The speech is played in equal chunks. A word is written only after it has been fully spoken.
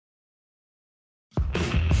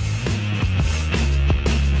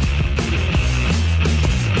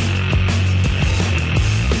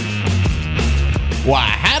Why,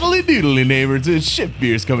 howdly doodly neighbors, it's Shift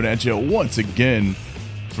Beers coming at you once again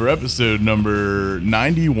for episode number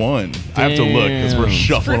 91. I have to look because we're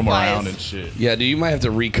shuffling them around and shit. Yeah, dude, you might have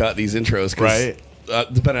to recut these intros, right?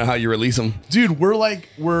 Depending on how you release them. Dude, we're like,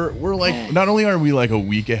 not only are we like a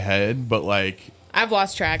week ahead, but like I've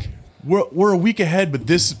lost track. We're a week ahead, but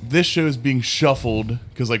this show is being shuffled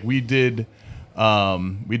because like we did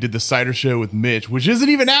the cider show with Mitch, which isn't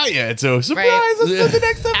even out yet. So surprise! Right. That's what the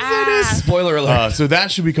next episode is. Spoiler alert. So that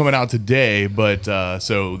should be coming out today. But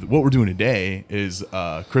so what we're doing today is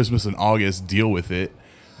Christmas in August. Deal with it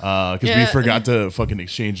because we forgot to fucking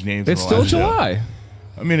exchange names. It's still July.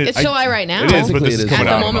 I mean, it's July right now. It is, but this is coming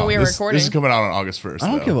out at the moment we were recording. This is coming out on August 1st.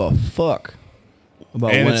 I don't give a fuck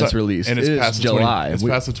about when it's released. And it's past July. It's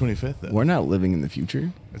past the 25th. Though. We're not living in the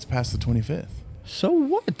future. It's past the 25th. So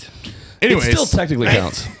what? Anyways, it still technically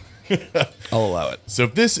counts. I'll allow it. So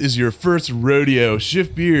if this is your first rodeo,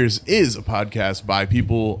 Shift Beers is a podcast by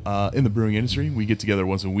people in the brewing industry. We get together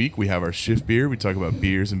once a week. We have our Shift Beer. We talk about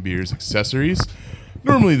beers and beers accessories.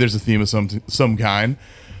 Normally there's a theme of some kind.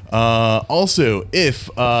 Also, if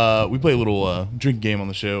we play a little drink game on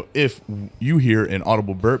the show, if you hear an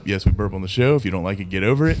audible burp, yes, we burp on the show. If you don't like it, get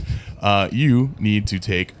over it. You need to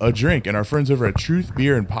take a drink. And our friends over at Truth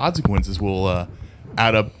Beer and Podsequences will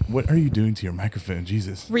add up. What are you doing to your microphone?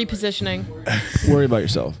 Jesus. Repositioning. Worry about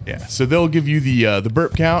yourself. Yeah. So they'll give you the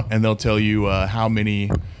burp count, and they'll tell you how many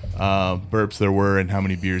burps there were and how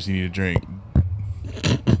many beers you need to drink.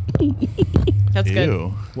 That's Ew. good.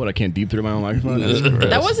 What, I can't deep through my own microphone?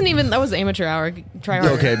 That wasn't even. That was amateur hour. Try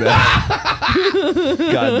harder. Okay, man.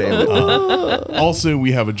 God damn it. Also,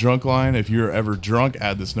 we have a drunk line. If you're ever drunk,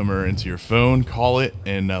 add this number into your phone, call it,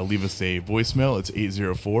 and leave us a voicemail. It's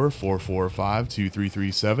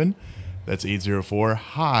 804-445-2337. That's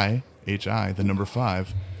 804-HI, H-I, the number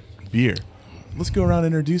 5, beer. Let's go around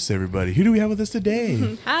and introduce everybody. Who do we have with us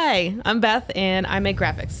today? Hi, I'm Beth, and I make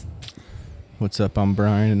graphics. What's up? I'm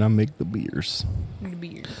Brian, and I make the beers.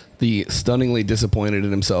 The stunningly disappointed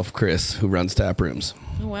in himself, Chris, who runs tap rooms.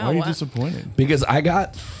 Oh, wow. Why are you disappointed? Because I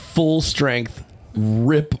got full strength,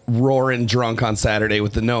 rip roaring drunk on Saturday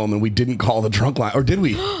with the gnome, and we didn't call the drunk line. Or did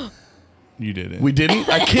we? You didn't. We didn't?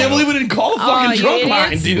 I can't believe we didn't call the fucking drunk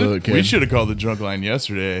line, dude. We should have called the drunk line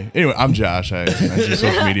yesterday. Anyway, I'm Josh. I do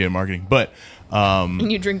social media and marketing. But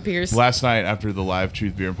and you drink beers. last night after the live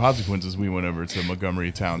Truth Beer and Podsequences, we went over to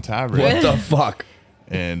Montgomery Town Tavern. What the fuck?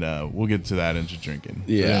 And we'll get to that into drinking.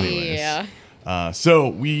 Yeah. Yeah.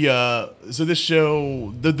 So this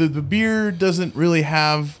show, the beer doesn't really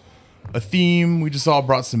have a theme. We just all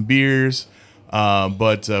brought some beers,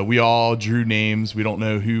 but we all drew names. We don't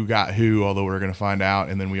know who got who, although we're gonna find out.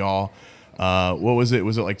 And then we all, what was it?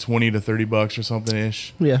 Was it like $20 to $30 or something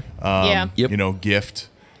ish? Yeah. Yeah. Yep. You know, gift.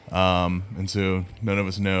 And so none of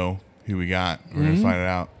us know who we got. We're gonna find it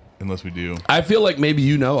out unless we do. I feel like maybe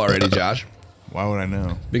you know already, Josh. Why would I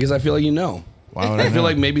know? Because I feel like you know. Why would I I feel know?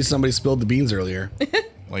 like maybe somebody spilled the beans earlier.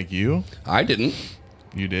 Like you? I didn't.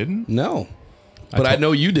 You didn't? No. But I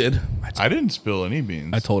know you did. I didn't spill any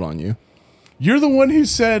beans. I told on you. You're the one who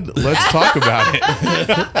said, let's talk about it.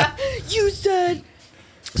 You said.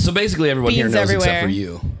 So basically everyone here Beans knows except everywhere. for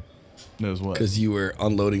you. Knows what? Because you were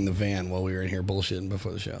unloading the van while we were in here bullshitting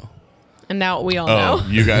before the show. And now we all Oh, know.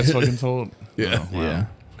 you guys fucking told? Yeah. Oh, wow. Yeah.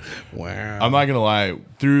 Wow. I'm not gonna lie.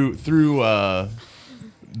 Through the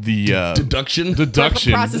Deduction?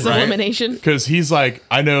 Process of elimination. Because he's like,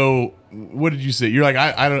 I know. What did you say? You're like,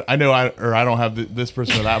 I don't have this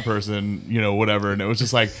person or that person, you know, whatever. And it was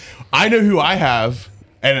just like, I know who I have,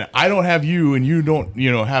 and I don't have you, and you don't,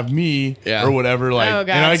 you know, have me, Yeah. or whatever. Like, Oh,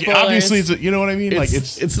 God, and like, spoilers. obviously, it's you know what I mean. Like,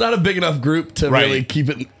 it's not a big enough group to Right. really keep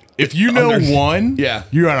it. if you know under- one, Yeah.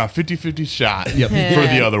 you're on a 50-50 shot for Yeah.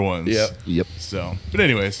 the other ones. Yep. Yep. So, but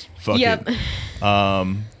anyways, fuck Yep. it.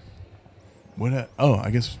 What? I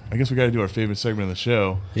guess we got to do our favorite segment of the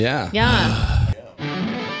show. Yeah. Yeah.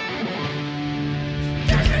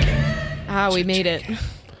 We made it.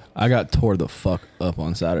 I got tore the fuck up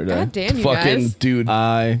on Saturday. God damn you Fucking guys. dude.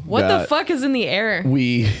 What the fuck is in the air?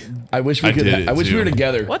 I wish we I could. did it, I wish we too. were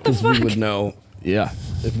together. What the 'cause we fuck? would know Yeah.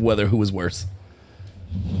 if who was worse.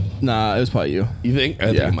 Nah, it was probably you. You think? I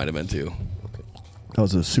think Yeah. it might have been too. That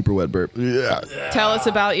was a super wet burp. Yeah. Tell us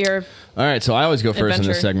about your. All right, so I always go first in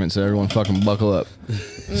this Adventure. segment, so everyone fucking buckle up.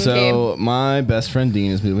 So my best friend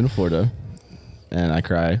Dean is moving to Florida, and I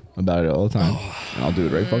cry about it all the time. And I'll do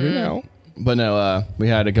it right fucking now. But no, we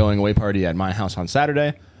had a going away party at my house on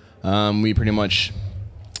Saturday. We pretty much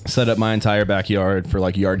set up my entire backyard for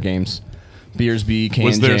like yard games. Beersby, can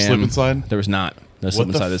Was there a jam. slip and slide? There was not. No slip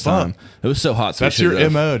and the slide this fuck? time. It was so hot. So That's we your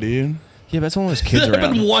should've- MO, dude. Yeah, but that's when there's kids That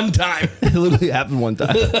happened around. one time. It literally happened one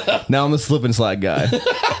time. Now I'm the slip and slide guy.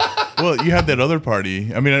 Well, you had that other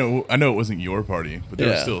party. I mean, I know it wasn't your party, but there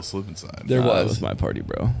was Yeah. still a slip inside. There It was. was my party,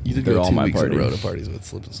 bro. You did They're go all 2 my weeks party. in a row to parties with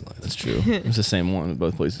slip and slides. That's true. It was the same one at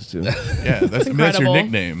both places too. Yeah, that's your incredible.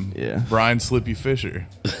 nickname. Yeah. Brian Slippy Fisher.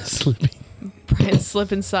 Slippy. Brian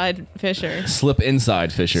Slip Inside Fisher. Slip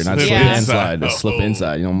inside Fisher, not Slip slip inside. inside. It's Oh. slip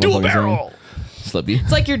inside. You know what Do a I'm saying? barrel. Slippy.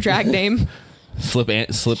 It's like your drag name. Slip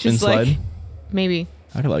Just inside. like maybe.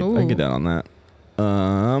 I could Ooh. get down on that.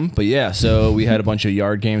 But yeah, so we had a bunch of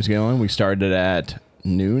yard games going. We started at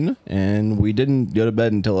noon, and we didn't go to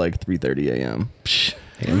bed until like 3:30 a.m.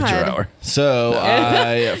 Amateur God. hour. So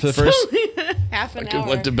I for the first Half an I hour.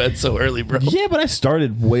 went to bed so early, bro. yeah, but I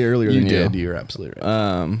started way earlier You than did. you. You're absolutely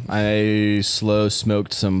right. I slow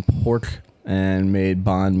smoked some pork and made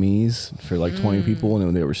banh mi's for like 20 people,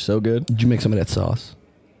 and they were so good. Did you make some of that sauce?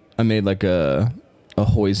 I made like a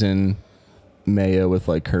hoisin mayo with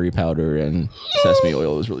like curry powder and sesame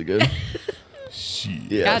oil. It was really good. Shit.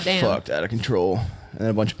 Yeah, Goddamn. fucked out of control. And then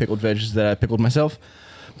a bunch of pickled veggies that I pickled myself.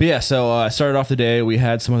 But yeah, so I started off the day. We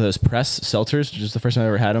had some of those press seltzers, which is the first time I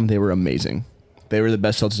ever had them. They were amazing. They were the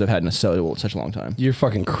best seltzers I've had in such a long time. You're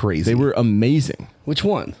fucking crazy. They were amazing. Which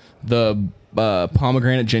one? The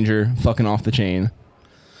pomegranate ginger, fucking off the chain.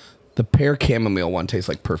 The pear chamomile one tastes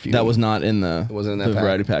like perfume. That was not in the, wasn't in that the pack?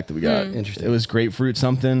 variety pack that we got. Interesting. It was grapefruit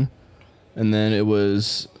something, and then it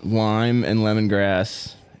was lime and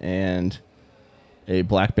lemongrass and a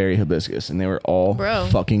blackberry hibiscus, and they were all Bro.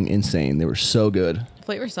 fucking insane. They were so good.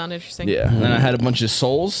 Flavors sound interesting. Yeah. And then I had a bunch of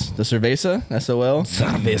Sols, the Cerveza, SOL.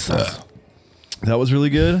 Cerveza. That was really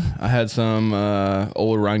good. I had some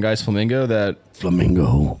old Rheingeist Flamingo that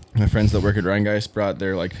Flamingo. my friends that work at Rheingeist brought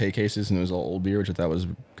their like hay cases, and it was all old beer, which I thought was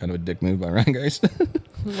kind of a dick move by Rheingeist.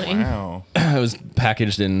 Lame. Wow. It was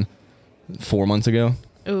packaged in 4 months ago.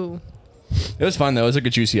 Ooh. It was fun though. It was like a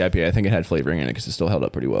juicy IPA. I think it had flavoring in it because it still held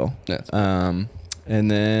up pretty well. Yeah. And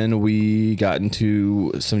then we got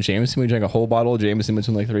into some Jameson. We drank a whole bottle of Jameson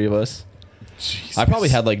between like 3 of us. Jesus. I probably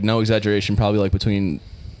had like no exaggeration, probably like between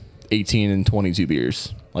 18 and 22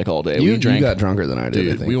 beers like all day. You, we drank. you got drunker than I did. I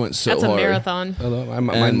Dude, think. we went so That's a hard. marathon. Although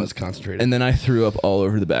mine And- was concentrated. And then I threw up all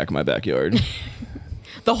over the back of my backyard.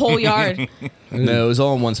 The whole yard. No, it was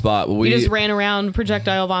all in one spot. But we You just ran around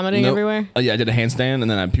projectile vomiting Nope. everywhere. Oh, yeah, I did a handstand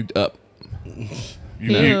and then I puked up.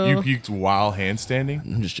 You Ew. puked while handstanding?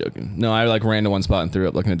 I'm just joking. No, I like ran to one spot and threw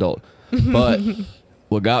up like an adult. But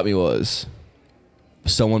what got me was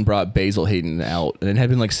someone brought Basil Hayden out, and it had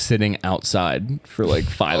been like sitting outside for like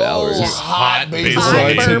 5 hours. Hot basil Hot So I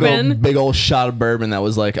Hayden. took a bourbon. big old shot of bourbon that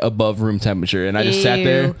was like above room temperature, and I just sat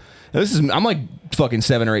there. Ew. I'm like fucking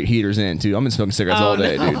 7 or 8 heaters in too. I've been smoking cigarettes all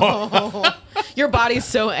day, dude. Your body's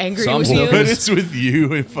so angry So I'm with smoking- But you. it's with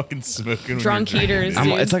you and fucking smoking. when Drunk you're drinking heaters. it.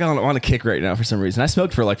 Dude. It's like I'm on a kick right now for some reason. I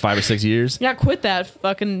smoked for like 5 or 6 years. Yeah, quit that.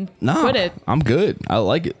 Fucking No, quit it. I'm good. I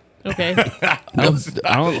like it. Okay. I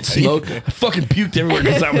don't smoke. I fucking puked everywhere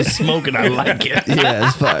because I was smoking. I like it. Yeah,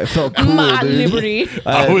 it's fine. It felt cool, My dude. liberty.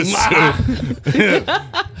 I was so.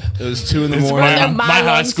 It was 2 in the My, morning. They're my high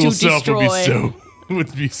lungs school to self destroy.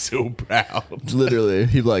 would be so proud. Literally,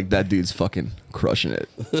 he'd be like, that dude's fucking crushing it.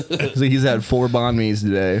 So he's had 4 banh mi's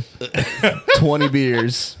today, 20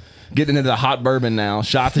 beers, getting into the hot bourbon now,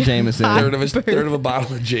 shots of Jameson. Third of a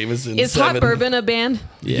bottle of Jameson. Is 7. hot bourbon a band?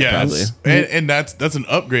 Yeah, Yes, and that's an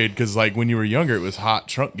upgrade because like when you were younger, it was hot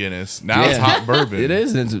Trunk Guinness. Now it's Yeah. hot bourbon. It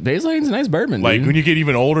is. And Basil Hayden's a nice bourbon, Like dude. when you get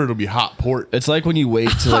even older, it'll be hot port. It's like when you wait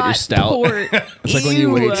to let your Hot stout. port. It's like when you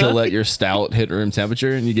wait to Ew. let your stout hit room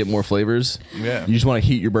temperature and you get more flavors. Yeah. You just want to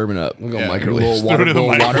heat your bourbon up. We'll go Yeah. Your microwave. little Just water, throw it in the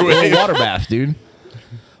little water, microwave. little water bath, dude.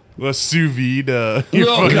 Well, sous vide. Your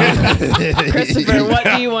Oh, fucking- Christopher, what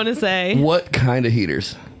do you want to say? What kind of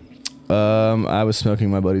heaters? I was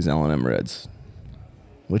smoking my buddy's L&M Reds,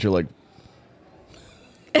 which are like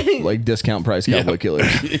discount price cowboy killers.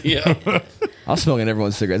 Yeah. I was smoking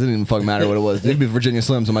everyone's cigarettes. It didn't even fucking matter what it was. It'd be Virginia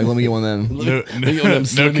Slims. I'm like, let me get one of them. no, Look at them no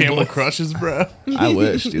Slimmy Camel boys. Crushes, bro. I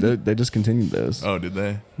wish, dude. They discontinued those. Oh, did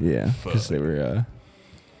they? Yeah, because they were.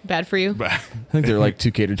 Bad for you? But I think they were like too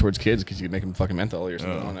catered towards kids because you could make them fucking menthol or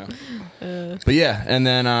something. I don't know. But yeah, and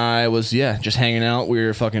then I was just hanging out. We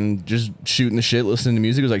were fucking just shooting the shit, listening to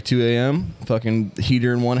music. It was like 2 a.m. Fucking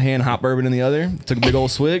heater in one hand, hot bourbon in the other. Took a big old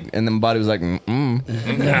swig, and then my body was like, everything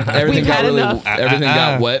We've got had really, enough. everything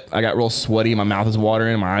got wet. I got real sweaty. My mouth is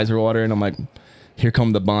watering. My eyes were watering. I'm like, here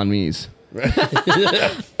come the banh mi's.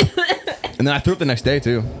 And then I threw up the next day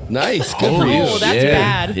too. Nice. Good for you. Oh, that's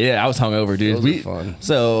yeah. bad. Yeah, I was hungover, dude. Those are fun.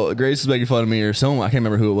 So Grace was making fun of me, or someone, I can't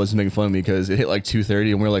remember who it was making fun of me because it hit like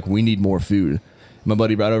 2:30, and we are like, we need more food. My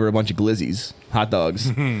buddy brought over a bunch of glizzies, hot dogs.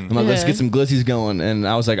 I'm like, let's Yeah. get some glizzies going. And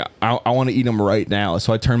I was like, I want to eat them right now.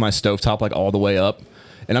 So I turned my stovetop like all the way up.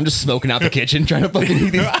 And I'm just smoking out the kitchen, trying to fucking heat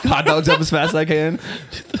these hot dogs up as fast as I can.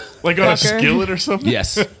 Like on a Fucker. skillet or something?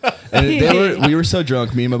 Yes. And we were so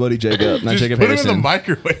drunk, me and my buddy Jacob, not Just Jacob put it in the Harrison.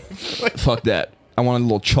 microwave. Fuck that. I want a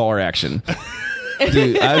little char action.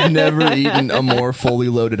 Dude, I've never eaten a more fully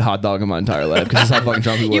loaded hot dog in my entire life because that's how fucking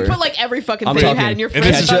drunk we were. You put like every fucking I'm thing you talking- had in your And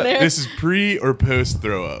fridge on there. this is pre or post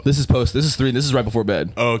throw up? This is post. This is 3. This is right before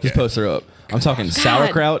bed. Oh, okay. This is post throw up. I'm talking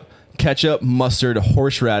sauerkraut, ketchup, mustard,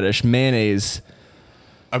 horseradish, mayonnaise,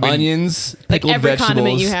 I mean, onions, Like pickled every vegetables.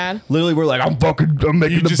 condiment you had? Literally, we're like, I'm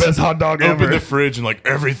making you the just best hot dog open ever. the fridge and like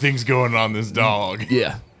everything's going on this dog.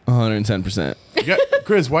 Yeah, 110%.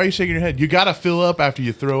 Chris, why are you shaking your head? You gotta fill up after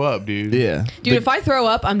you throw up, dude. Yeah, Dude, if I throw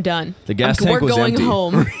up, I'm done. The gas tank we're was going empty.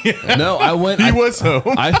 home. no, I went. He I, was home.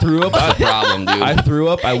 I threw up. That's the problem, dude. I threw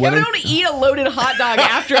up. I I went. don't In, want to eat a loaded hot dog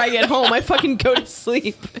after I get home. I fucking go to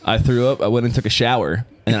sleep. I threw up. I went and took a shower,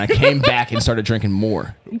 and then I came back and started drinking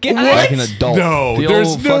more, Get like an adult. No, the there's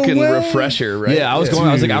old no fucking way. refresher, right? Yeah, I was going.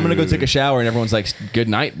 I was like, I'm gonna go Dude. take a shower, and everyone's like, "Good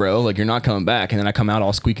night, bro. Like, you're not coming back." And then I come out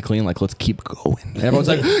all squeaky clean, like, "Let's keep going." And everyone's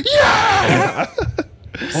like, "Yeah!"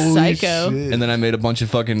 Psycho. And then I made a bunch of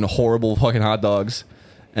fucking horrible fucking hot dogs,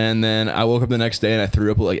 and then I woke up the next day and I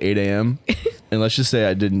threw up at like 8 a.m. And let's just say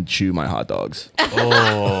I didn't chew my hot dogs.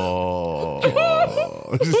 Oh.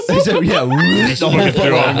 He said, "Yeah, the whole Fucking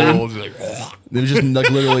throw fucking up thing." holes, like, There was just like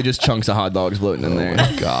literally just chunks of hot dogs floating in there.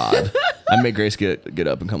 God, I made Grace get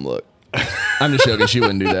up and come look. I'm just joking. She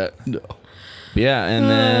wouldn't do that. No. Yeah, and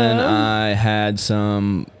then I had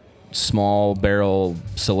some small barrel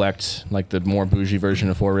select, like the more bougie version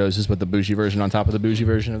of Four Roses, but the bougie version on top of the bougie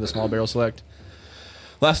version of the small barrel select.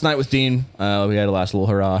 Last night with Dean, we had a last little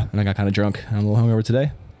hurrah, and I got kind of drunk. I'm a little hungover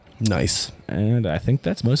today, Nice. and I think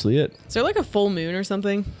that's mostly it. Is there like a full moon or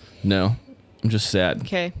something? No, I'm just sad.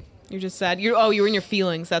 Okay. You're just sad. You were in your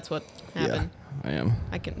feelings. That's what Yeah, happened. I am.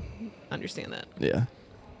 I can understand that. Yeah,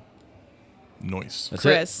 Noise. that's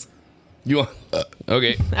Chris. You want?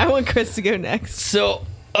 Okay. I want Chris to go next. So,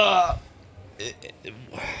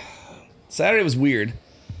 Saturday was weird.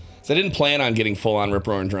 So I didn't plan on getting full on rip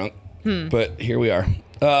roaring drunk, but here we are.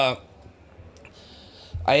 I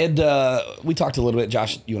had we talked a little bit.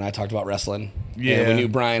 Josh, you and I talked about wrestling. Yeah. And we knew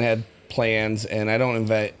Brian had plans, and I don't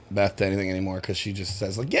invite Beth to anything anymore because she just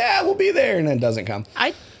says like, "Yeah, we'll be there," and then doesn't come.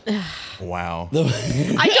 I Wow. don't.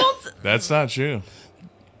 That's not true.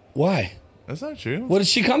 Why? That's not true. What did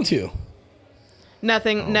she come to?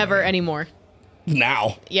 Nothing. Never anymore.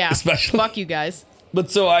 Now. Yeah. Especially. Fuck you guys.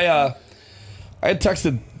 But so I had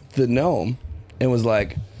texted the gnome and was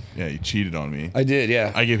like, Yeah, you cheated on me. I did,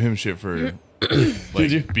 yeah. I gave him shit for Did you?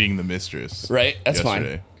 like being the mistress. Right, that's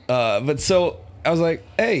yesterday. fine. But so I was like,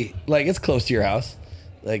 hey, like it's close to your house.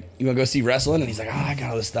 Like, you wanna go see wrestling? And he's like, oh, I got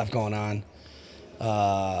all this stuff going on.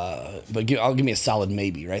 But I'll give me a solid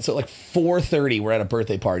maybe, right? So at like 4:30, we're at a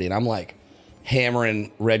birthday party, and I'm like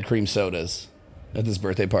hammering red cream sodas at this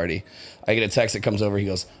birthday party. I get a text that comes over. He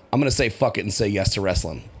goes, I'm gonna say fuck it and say yes to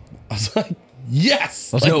wrestling. I was like,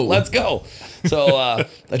 yes, Let's go. let's go. So I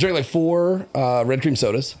drank like 4 red cream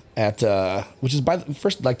sodas at which is the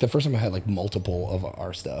first time I had like multiple of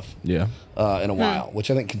our stuff Yeah. in a while,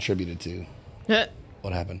 which I think contributed to Huh.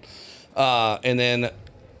 what happened. And then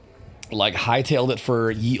like hightailed it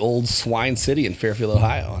for ye old Swine City in Fairfield,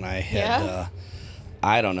 Ohio, and I had Yeah?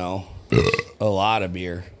 I don't know, a lot of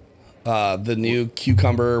beer. The new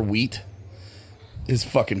cucumber wheat is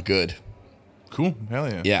fucking good. Cool. Hell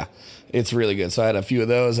yeah. Yeah, it's really good. So I had a few of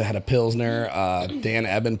those. I had a Pilsner. Dan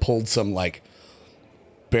Eben pulled some like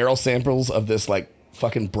barrel samples of this like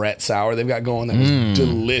fucking Brett sour they've got going that was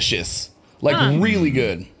delicious, like really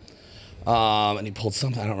good. And he pulled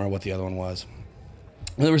something. I don't remember what the other one was.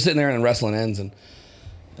 And then we're sitting there and wrestling ends, and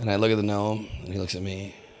I look at the gnome, and he looks at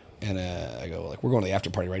me, and I go like, "We're going to the after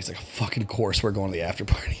party, right?" He's like, "Fucking course, we're going to the after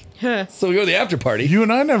party." Huh. So we go to the after party. You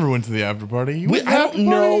and I never went to the after party. You went to the I after don't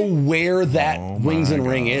know party? where that Oh Wings my and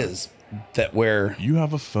Ring God. is. That where You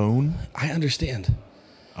have a phone? I understand.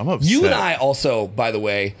 I'm upset. You and I also, by the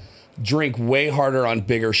way, drink way harder on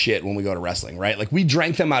bigger shit when we go to wrestling, right? Like we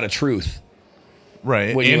drank them out of truth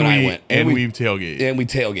Right. when you and I went. And And we tailgate. and we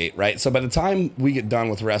tailgate, right? So by the time we get done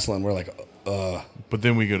with wrestling, we're like, But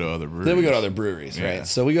then we go to other breweries. then we go to other breweries, Yeah. right?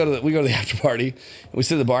 So we go to the after party. And we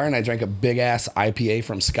sit at the bar, and I drank a big ass IPA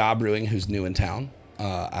from Ska Brewing, who's new in town,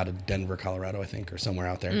 out of Denver, Colorado, I think, or somewhere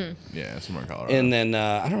out there. Yeah, somewhere in Colorado. And then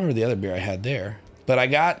I don't remember the other beer I had there, but I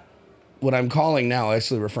got what I'm calling now,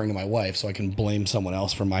 actually referring to my wife, so I can blame someone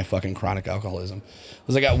else for my fucking chronic alcoholism.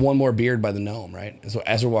 Was I got one more beard by the gnome, right? And so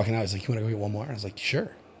as we're walking out, he's like, "You want to go get one more?" I was like,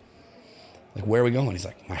 "Sure." Like, where are we going? He's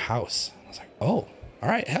like, my house. I was like, oh, all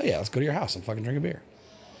right, hell yeah, let's go to your house and fucking drink a beer.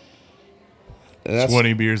 And that's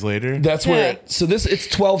 20 beers later. That's where. So it's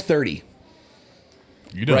 12:30.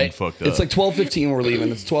 You done Right. fucked up. It's like 12:15 when we're leaving.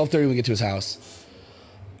 It's 12:30 when we get to his house.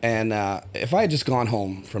 And if I had just gone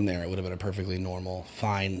home from there, it would have been a perfectly normal,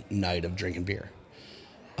 fine night of drinking beer.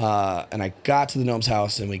 And I got to the gnome's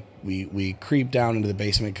house, and we creeped down into the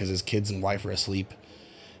basement because his kids and wife are asleep.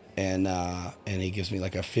 And he gives me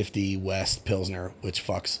like a 50 West Pilsner, which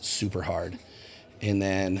fucks super hard. And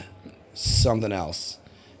then something else.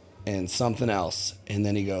 And something else. And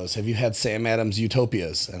then he goes, have you had Sam Adams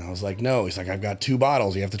Utopias? And I was like, no. He's like, I've got 2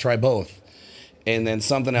 bottles. You have to try both. And then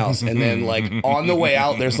something else. And then like on the way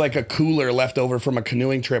out, there's like a cooler left over from a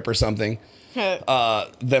canoeing trip or something.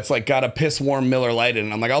 That's like got a piss warm Miller Lite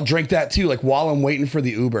in it. I'm like, I'll drink that too. Like while I'm waiting for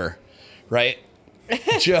the Uber. Right?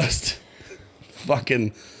 Just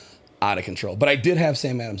fucking out of control. But I did have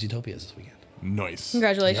Sam Adams Utopias this weekend. nice.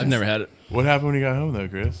 Congratulations. I've never had it. What happened when you got home though,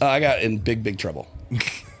 Chris? I got in big trouble.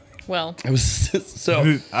 Well, I was so.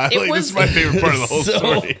 It This is my favorite part of the whole So-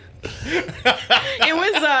 story. it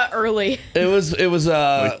was early. It was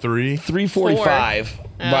Like 3? 3:45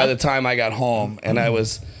 by the time I got home, and I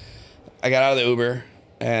got out of the Uber,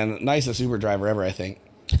 and nicest Uber driver ever, I think.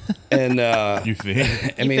 And You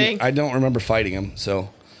think? I mean, think? I don't remember fighting him, so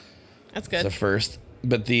That's it's a good. first.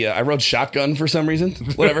 But I rode shotgun for some reason.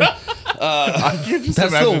 Whatever. I can just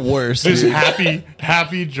That's the imagine worst, Just dude.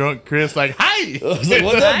 happy drunk Chris, like, hi. I was like,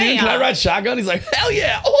 "What's up, dude? Can I Hi. ride shotgun?" He's like, "Hell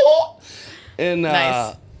yeah!" Oh! And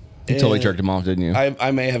Nice. You totally and jerked him off, didn't you?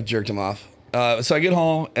 I may have jerked him off. So I get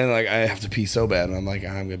home and like I have to pee so bad, and I'm like,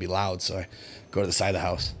 I'm gonna be loud, so I go to the side of the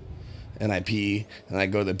house and I pee, and I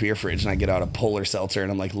go to the beer fridge and I get out a Polar Seltzer,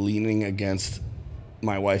 and I'm like leaning against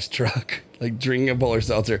my wife's truck, like drinking a Polar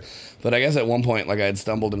Seltzer. But I guess at one point, like I had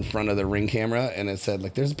stumbled in front of the Ring camera, and it said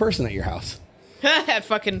like, "There's a person at your house." At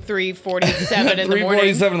fucking 3:47 in the morning.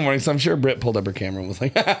 3:47 in the morning. So I'm sure Britt pulled up her camera and was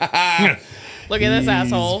like, Look at this "He's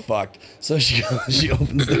asshole. fucked." So she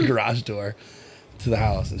opens the garage door to the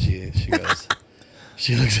house, and she goes,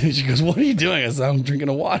 she looks at me, she goes, "What are you doing?" I said, "I'm drinking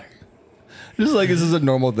a water." Just like this is a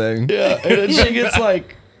normal thing. Yeah, and then she gets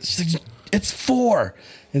like, she's like, "It's 4."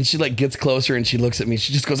 And she like gets closer and she looks at me.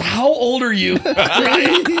 She just goes, "How old are you?"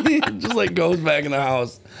 Just like goes back in the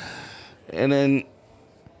house. And then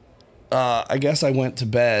I guess I went to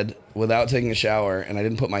bed without taking a shower, and I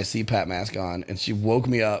didn't put my CPAP mask on. And she woke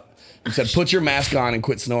me up and said, "Put your mask on and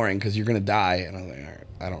quit snoring because you're gonna die." And I was like, "All right,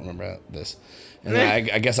 I don't remember this." And then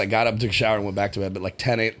I guess I got up, took a shower, and went back to bed. But like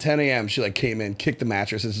 10 a.m., she like came in, kicked the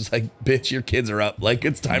mattress, and was just like, "Bitch, your kids are up. Like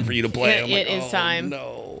it's time for you to play." It- I'm like, it is "Oh, time."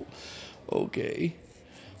 No, okay,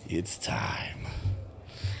 it's time.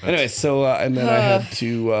 Anyway, so and then I had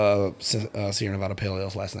to Sierra Nevada Pale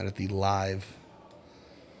Ales last night at the live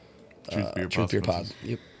Truth Truth Beer Pod.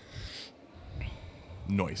 Yep,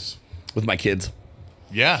 Nice. with my kids.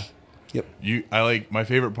 Yeah. Yep. I like, my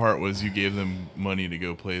favorite part was you gave them money to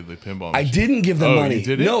go play the pinball I machine. didn't give them Oh, money. you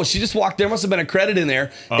didn't? No, she just walked. There must have been a credit in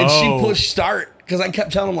there, and Oh. she pushed start because I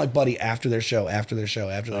kept telling them like, "Buddy, after their show, after their show,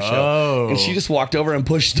 after their show," Oh. and she just walked over and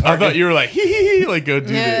pushed start. I thought you were like, hee, like, go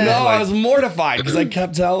do Yeah. this. No, Like, I was mortified because I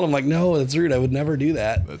kept telling them like, "No, that's rude. I would never do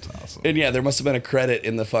that." That's awesome. And yeah, there must have been a credit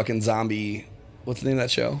in the fucking zombie. What's the name of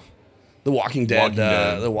that show? The Walking Dead. Walking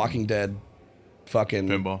Dead. The Walking Dead. Fucking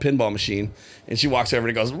Pinball. pinball machine, and she walks over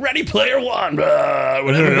and goes, "Ready Player One." Whatever.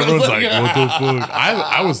 Everyone's like, what the fuck?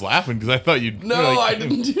 I was laughing because I thought you'd. No, you're like, I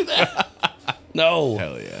didn't do that. No,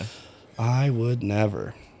 Hell yeah. I would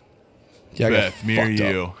never. Yeah, I got Beth, me or fucked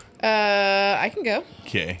up. you? I can go.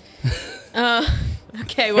 Okay.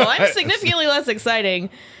 Okay, well, I'm significantly less exciting,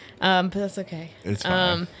 but that's okay. It's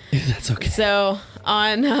fine. That's okay. So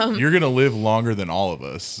on, You're going to live longer than all of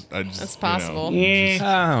us. I just, That's possible. I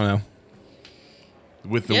don't know.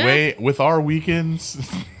 With the Yeah. with our weekends.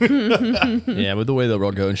 Yeah, with the way the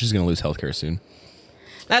world goes, she's gonna lose healthcare soon.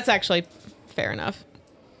 that's actually fair enough.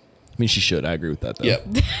 I mean, she should. I agree with that, though. Yep.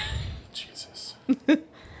 Jesus.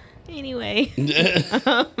 Anyway,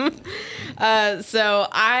 so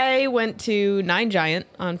I went to Nine Giant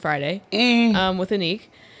on Friday with Anik,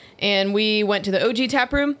 and we went to the OG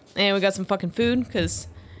tap room and we got some fucking food because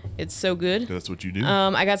it's so good. That's what you do.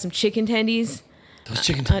 I got some chicken tendies. Those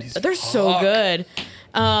chicken tendies. They're so good.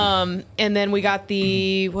 And then we got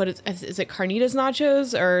the what is it carnitas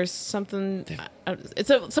nachos or something?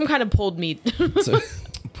 It's some kind of pulled meat.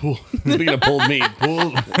 Pool. Speaking of pulled meat,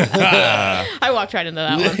 I walked right into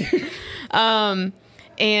that one.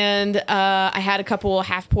 And I had a couple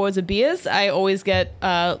half pours of beers. I always get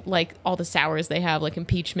like all the sours they have, like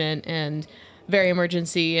impeachment and very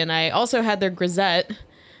emergency. And I also had their grisette.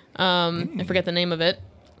 I forget the name of it,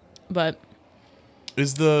 but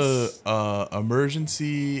Is the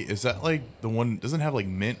emergency, is that like the one, doesn't have like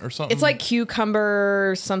mint or something? It's like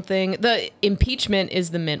cucumber something. The impeachment is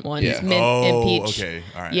the mint one. Yeah. It's mint and peach. Okay.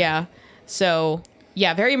 All right. Yeah. So,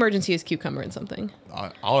 yeah, very emergency is cucumber and something.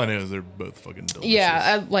 All I know is they're both fucking delicious.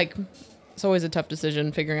 Yeah, it's always a tough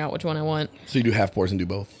decision figuring out which one I want. So you do half pours and do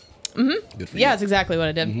both? Mm-hmm. Good for you. Yeah, that's exactly what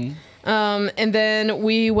I did. And then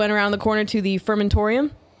we went around the corner to the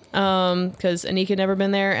fermentorium because Anika had never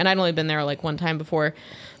been there, and I'd only been there like one time before.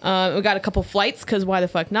 We got a couple flights because why the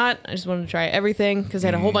fuck not? I just wanted to try everything because they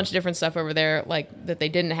had a whole bunch of different stuff over there like that they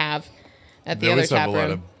didn't have at the They other always have tap a lot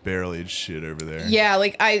room. of barrel-aged shit over there. Yeah,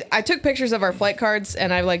 like I took pictures of our flight cards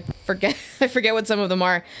and I like forget what some of them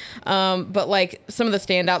are, but like some of the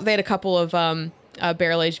standouts. They had a couple of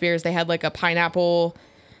barrel aged beers. They had like a pineapple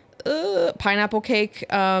cake.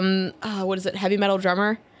 What is it? Heavy Metal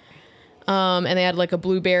Drummer. And they had like a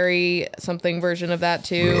blueberry something version of that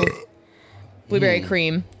too. Blueberry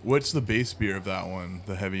cream. What's the base beer of that one?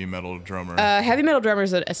 The Heavy Metal Drummer. Heavy Metal Drummer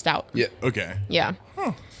is a stout. Yeah. Okay. Yeah.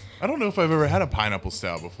 I don't know if I've ever had a pineapple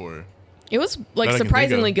stout before. It was like That I can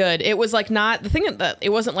surprisingly think of. good. It was like not the thing that it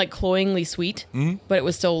wasn't like cloyingly sweet, but it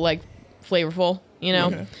was still like flavorful, you know?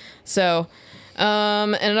 Okay. So,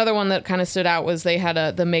 and another one that kind of stood out was they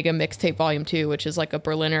had the Mega Mixtape Volume 2, which is like a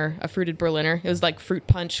fruited Berliner. It was like fruit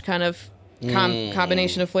punch kind of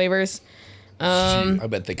combination of flavors. I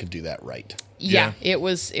bet they could do that right. Yeah, Yeah. it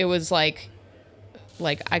was like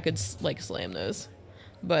I could like slam those.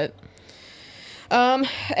 But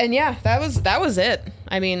and yeah, that was it.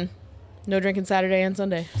 I mean, no drinking Saturday and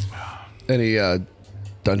Sunday. Any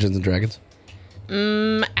Dungeons and Dragons?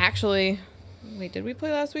 Actually, wait, did we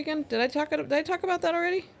play last weekend? Did I talk about that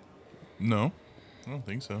already? No, I don't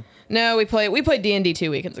think so. No, we played D&D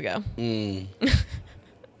 2 weekends ago.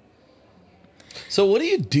 So what do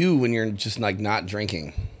you do when you're just like not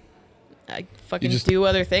drinking? I fucking just do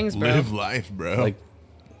other things, bro. Live life, bro. Like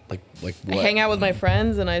I what? hang out with my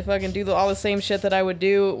friends and I fucking do all the same shit that I would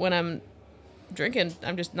do when I'm drinking.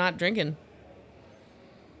 I'm just not drinking.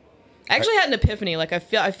 I actually had an epiphany. Like I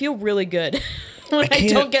feel really good when I can't-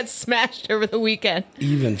 don't get smashed over the weekend.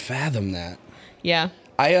 Even fathom that. Yeah.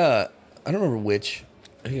 I don't remember which.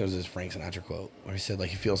 I think it was this Frank Sinatra quote where he said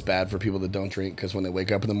like he feels bad for people that don't drink because when they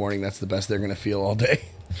wake up in the morning, that's the best they're gonna feel all day.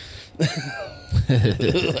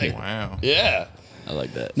 Like, wow. yeah. I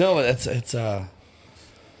like that. No, it's I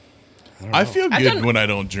feel I've good done- when I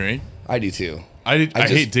don't drink. I do too. I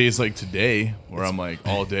just- hate days like today where I'm like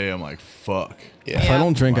all day. I'm like fuck. Yeah. If I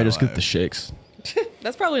don't drink, My I just get life. the shakes.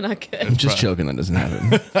 That's probably not good. I'm just Right. joking. That doesn't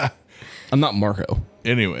happen. I'm not Marco.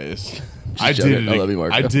 Anyways, I joking. did it. I love you,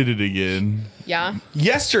 Marco. I did it again. Yeah.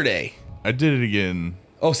 Yesterday. I did it again.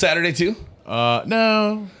 Oh, Saturday too?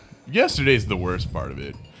 No, yesterday's the worst part of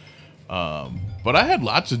it. But I had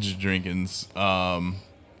lots of just drinkings.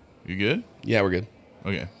 You good? Yeah, we're good.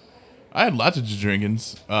 Okay. I had lots of just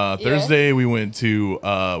drinkings. Thursday we went to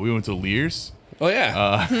Lear's. Oh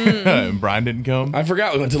yeah. And Brian didn't come. I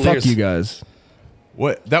forgot we went to Fuck Lear's. you guys.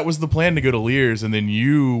 What? That was the plan to go to Lear's, and then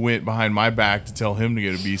you went behind my back to tell him to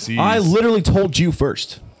go to BC's. I literally told you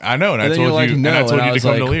first. I know, and I then told you're like, you, no, and I told and I you to was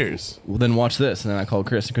come to like, Lear's, Well, then watch this. And then I called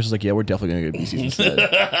Chris, and Chris was like, "Yeah, we're definitely gonna go to BC's instead."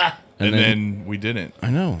 and then we didn't. I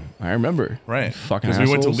know. I remember. Right, Fucking because we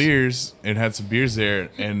went to assholes. Lear's and had some beers there,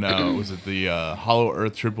 and was it the Hollow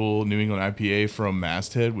Earth Triple New England IPA from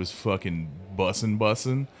Masthead was fucking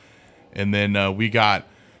bussin', and then we got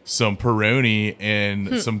some Peroni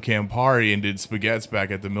and some Campari and did spaghettis back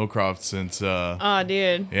at the Millcroft since Oh,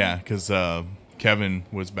 dude. yeah, because Kevin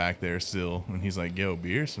was back there still, and he's like, "Yo,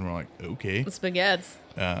 beers," and we're like, "Okay."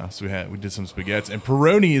 Spaghettis. So we did some spaghettis, and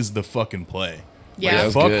Peroni is the fucking play. Yeah. that Like,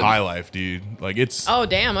 was fuck good. High Life, dude. Like it's Oh,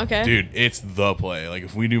 damn. Okay. dude, it's the play. Like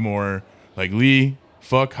if we do more, like Lee,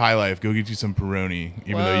 fuck High Life, go get you some Peroni,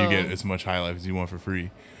 even though you Whoa. get as much High Life as you want for free.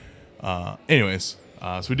 Anyways,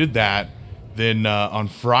 so we did that. Then on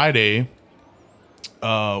Friday,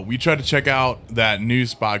 we tried to check out that new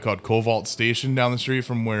spot called Cobalt Station down the street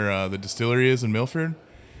from where the distillery is in Milford,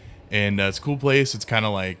 and it's a cool place. It's kind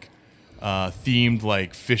of like themed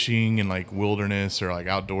like fishing and like wilderness or like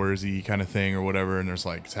outdoorsy kind of thing or whatever. And there's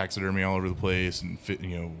like taxidermy all over the place and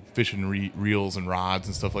fishing reels and rods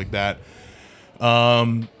and stuff like that.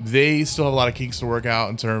 They still have a lot of kinks to work out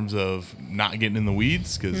in terms of not getting in the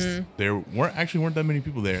weeds because there weren't that many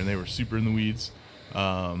people there and they were super in the weeds.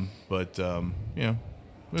 But it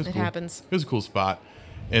was It cool. happens. It was a cool spot.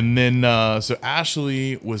 And then so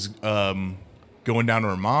Ashley was going down to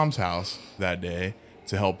her mom's house that day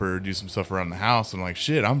to help her do some stuff around the house. I'm like,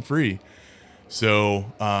 shit, I'm free.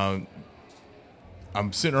 So I'm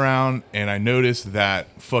sitting around and I noticed that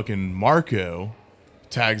fucking Marco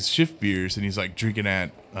tags Shift Beers, and he's like drinking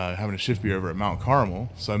at having a shift beer over at Mount Carmel.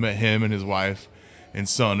 So I met him and his wife and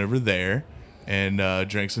son over there, and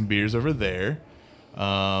drank some beers over there.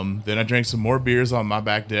 Then I drank some more beers on my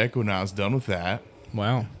back deck when I was done with that.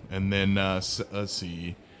 Wow. And then let's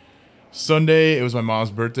see, Sunday it was my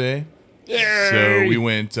mom's birthday. So we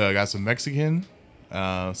went got some Mexican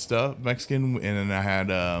stuff, and then I had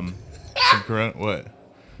some Corona.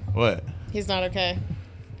 What? He's not okay.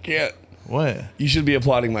 Can't. What? You should be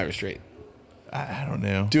applauding my restraint. I don't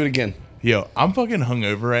know. Do it again. Yo, I'm fucking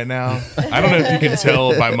hungover right now. I don't know if you can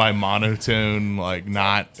tell by my monotone, like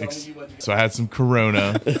so I had some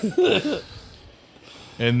Corona,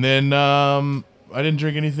 and then I didn't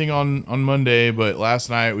drink anything on Monday. But last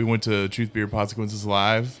night we went to Truth Beer Consequences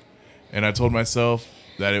Live, and I told myself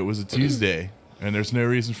that it was a Tuesday, and there's no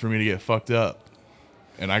reason for me to get fucked up,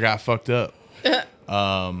 and I got fucked up.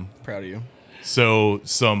 Proud of you. So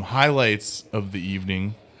some highlights of the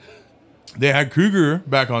evening. They had Cougar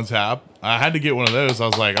back on tap. I had to get one of those. I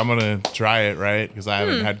was like, I'm gonna try it, right? Because I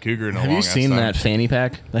haven't had Cougar in a long time. Have you seen that fanny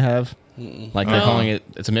pack they have? Like they're calling it.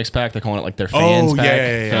 It's a mixed pack. They're calling it like their fans pack.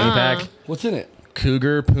 Fanny pack. What's in it?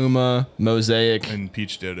 Cougar, Puma, Mosaic, And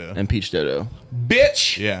Peach Dodo. and Peach Dodo.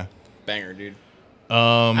 Bitch. Yeah. Banger, dude.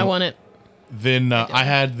 I want it. Then I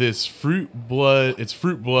had this Fruit Blood. It's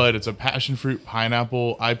Fruit Blood. It's a passion fruit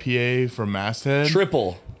pineapple IPA from Masthead.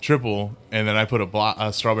 Triple. And then I put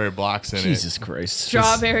a strawberry blocks in Jesus Christ.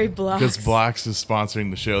 Strawberry blocks. Because Blocks is sponsoring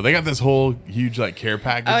the show. They got this whole huge like care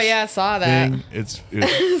package. Oh yeah, I saw that. Thing. It's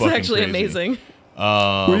It's fucking actually crazy. amazing.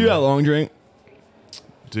 Were you at Long Drink?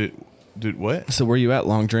 Did what? So where you at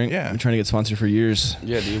Long Drink? Yeah. I'm trying to get sponsored for years.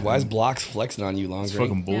 Yeah, dude. Why is Blocks flexing on you, Long It's Drink?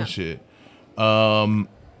 fucking bullshit.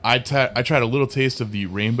 I tried a little taste of the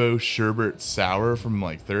Rainbow Sherbet Sour from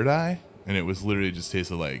like Third Eye, and it was literally just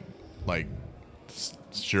tasted like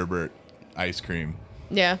sherbet ice cream.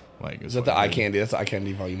 Yeah. Like Is that the Eye Candy? That's Eye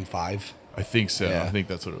Candy Volume 5. I think so. Yeah. I think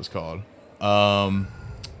that's what it was called.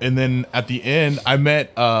 And then at the end, I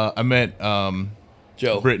met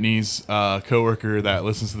Joe. Brittany's coworker that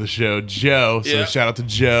listens to the show, Joe. So Yeah. shout out to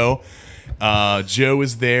Joe. Joe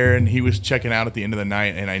was there, and he was checking out at the end of the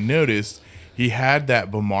night, and I noticed he had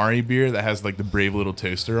that Bomari beer that has like the Brave Little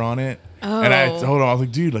Toaster on it. Oh. And I told him, I was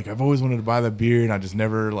like, dude, like I've always wanted to buy that beer, and I just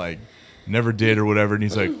never did or whatever. And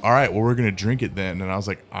he's like, all right, well, we're gonna drink it then. And I was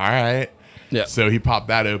like, all right. Yeah. So he popped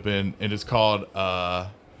that open, and it's called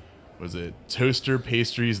was it Toaster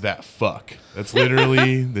Pastries That Fuck? That's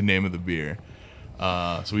literally the name of the beer.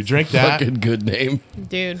 So we drank that. Fucking good name.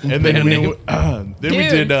 Dude. And then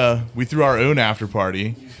Dude. we threw our own after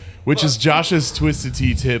party, which is Josh's Twisted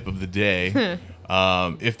Tea tip of the day.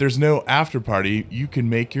 If there's no after party, you can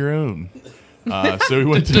make your own. So we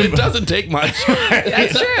went It to doesn't take much.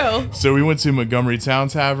 That's true. so we went to Montgomery Town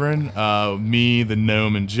Tavern. Me, the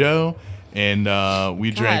gnome, and Joe, and we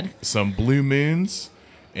drank some Blue Moons.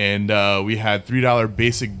 And we had $3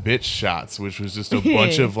 basic bitch shots, which was just a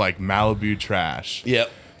bunch of like Malibu trash. Yep.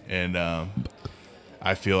 And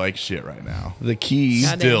I feel like shit right now. The key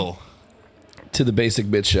God. Still. to the basic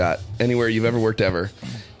bitch shot, anywhere you've ever worked ever,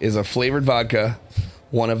 is a flavored vodka,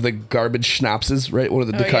 one of the garbage schnapses, right? One of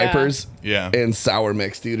the Oh, yeah. Kuipers. Yeah. And sour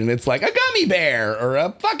mix, dude. And it's like a gummy bear or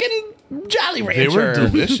a fucking Jolly Rancher. They were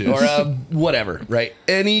delicious. Or a whatever, right?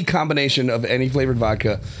 Any combination of any flavored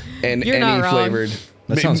vodka and You're any not wrong. flavored.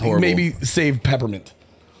 That sounds horrible. Maybe save peppermint.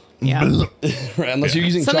 Yeah. Right? Unless you're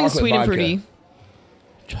using Something chocolate sweet vodka. and fruity.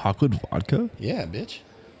 Chocolate vodka? Yeah, bitch.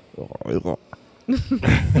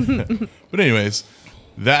 But anyways,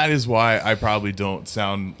 that is why I probably don't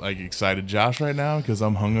sound like excited Josh right now, because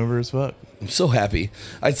I'm hungover as fuck. I'm so happy.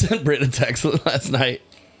 I sent Britt a text last night,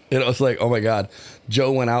 and I was like, "Oh my god,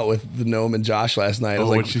 Joe went out with the gnome and Josh last night." I was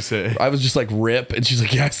like, What'd she say? I was just like, "Rip," and she's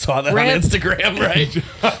like, "Yeah, I saw that Rip. on Instagram,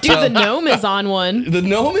 right?" Dude, the gnome is on one. The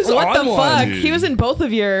gnome is What on the one. fuck? dude. He was in both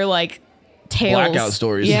of your like tales. Blackout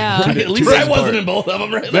stories. Yeah. Right, at least Two I days wasn't apart. in both of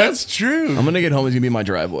them, right? That's true. I'm gonna get home. It's gonna be my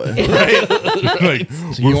driveway. Like,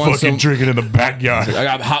 you we're want fucking some- drinking in the backyard. I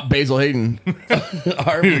got hot Basil Hayden.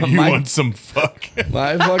 You my, want some fuck?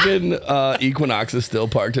 my fucking Equinox is still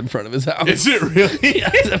parked in front of his house. Is it really? Yeah,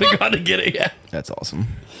 I haven't gone to get it yet. That's awesome.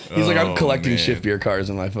 He's like, I'm Oh, collecting man. shift beer cars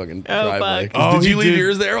in my fucking Oh, driveway. fuck. Oh, Did he you leave did.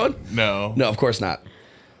 yours there on? No. No, of course not.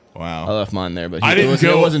 I Wow. left mine there, but I didn't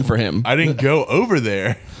go. it wasn't for him. I didn't go over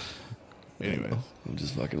there. Anyway, I'm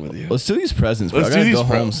just fucking with you. Let's do these presents, bro. let's I do gotta these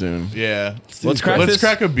go home soon. Yeah. Let's crack this.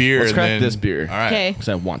 crack a beer. Let's and crack then- this beer. All right. Okay. Because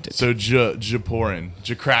I want it. So Japorin,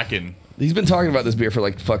 Jakraken, He's been talking about this beer for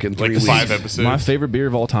like fucking 3 like weeks. 5 episodes. My favorite beer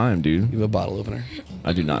of all time, dude. You have a bottle opener.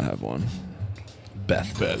 I do not have one.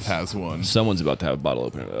 Beth. Beth has one. Someone's about to have a bottle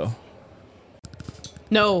opener though.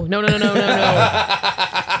 No.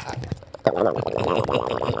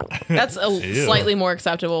 That's Ew. slightly more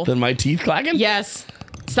acceptable. Then my teeth clacking? Yes.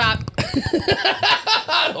 Stop.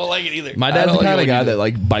 I don't like it either. My I dad's don't the kind like of it guy either. that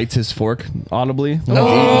like bites his fork audibly.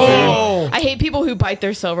 Oh. I hate people who bite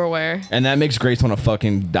their silverware. And that makes Grace want to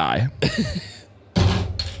fucking die.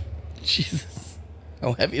 Jesus.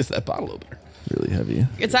 How heavy is that bottle opener? Really heavy.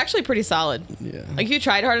 It's actually pretty solid. Yeah. Like, if you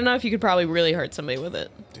tried hard enough, you could probably really hurt somebody with it.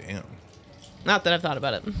 Damn. Not that I've thought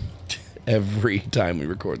about it. Every time we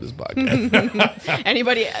record this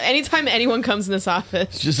podcast. Anytime anyone comes in this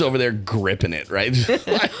office, Just over there gripping it, right?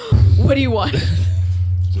 what do you want?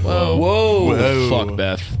 Whoa. Whoa. Whoa. Fuck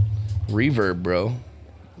Beth. Reverb, bro.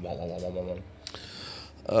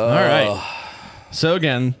 All right. So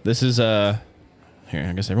again, this is here.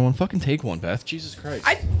 I guess everyone fucking take one, Beth. Jesus Christ.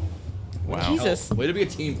 Wow. Jesus. Way to be a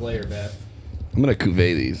team player, Beth. I'm going to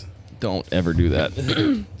cuvee these. Don't ever do that.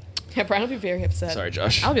 Yeah, Brian will be very upset. Sorry,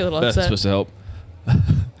 Josh. I'll be a little Beth's upset. supposed to help.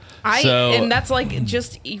 And that's like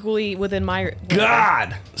just equally within my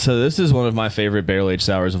God. So this is one of my favorite barrel-aged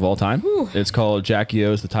sours of all time. Whew. It's called Jackie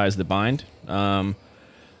O's The Ties That Bind.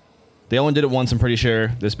 They only did it once, I'm pretty sure.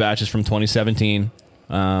 This batch is from 2017.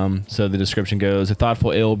 So the description goes, a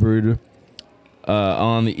thoughtful ale brewed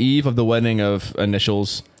on the eve of the wedding of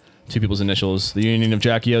two people's initials. The union of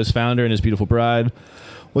Jackie O's founder and his beautiful bride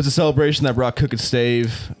was a celebration that brought Crooked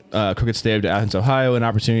Stave to Athens, Ohio, an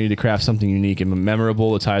opportunity to craft something unique and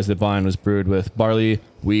memorable. The Ties That Bind was brewed with barley,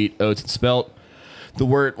 wheat, oats, and spelt. The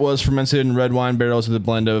wort was fermented in red wine barrels with a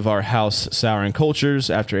blend of our house souring cultures.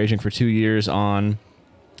 After aging for 2 years on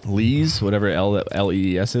Lees, whatever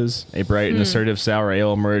L-E-E-S is, a bright and assertive sour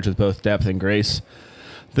ale emerged with both depth and grace.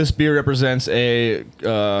 This beer represents a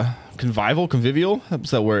convivial?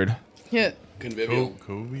 What's that word? Yeah. Convivial.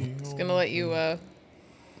 Kobe. It's gonna let you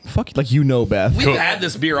Fuck, like Beth. We've had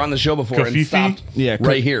this beer on the show before and Kofifi? stopped Yeah,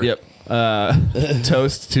 right here. Yep.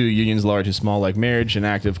 Toast to unions large and small like marriage and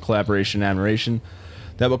active collaboration and admiration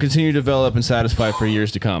that will continue to develop and satisfy for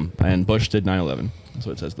years to come. And Bush did 9/11. That's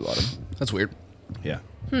what it says at the bottom. That's weird. Yeah.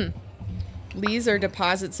 Lees are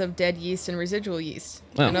deposits of dead yeast and residual yeast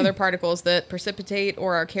Oh. and other particles that precipitate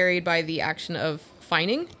or are carried by the action of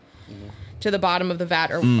fining to the bottom of the vat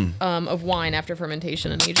or of wine after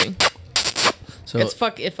fermentation and aging. So It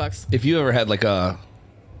fucks. if you ever had like a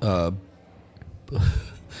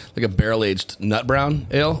barrel aged nut brown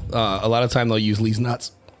ale, a lot of time they'll use Lee's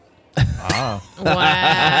nuts. Ah.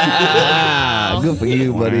 Wow. Good for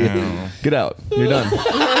you, buddy. Wow. Get out. You're done.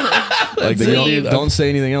 Like, it. don't say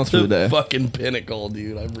anything else for the day. Fucking pinnacle,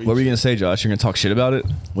 dude. What were you gonna say, Josh? You're gonna talk shit about it?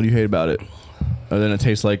 What do you hate about it? Other than it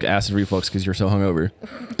tastes like acid reflux because you're so hungover.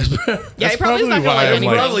 Yeah, he probably not gonna like I'm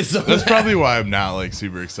anything. Probably so. that's probably why I'm not like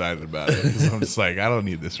super excited about it, because I'm just like, I don't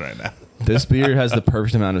need this right now. This beer has the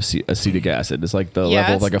perfect amount of acetic acid. It's like the Yeah,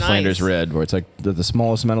 level of like a it's Flanders nice. Red, where it's like the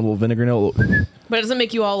smallest amount of little vinegar note. But it doesn't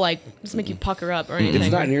make you all like, doesn't make you pucker up or anything.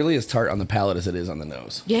 It's not nearly as tart on the palate as it is on the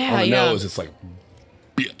nose. Yeah, on the yeah. nose, it's like,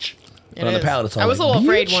 bitch. It But on the is. palate, it's all I was like, a little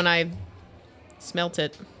afraid "Bitch." when I smelt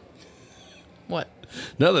it. What?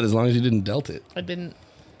 No, that as long as you didn't dealt it. I didn't.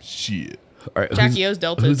 Shit. All right, Jackie O's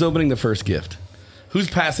dealt it. Who's opening the first gift? Who's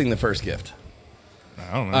passing the first gift?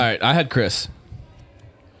 I don't know. All right, I had Chris.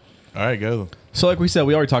 All right, go. So like we said,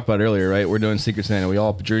 we already talked about it earlier, right? We're doing Secret Santa. We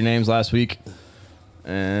all drew names last week,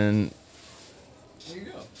 and There you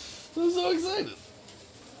go. I'm so excited.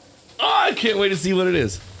 Oh, I can't wait to see what it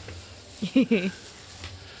is. the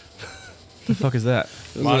fuck is that?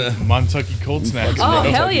 Montucky Cold Snacks. Oh,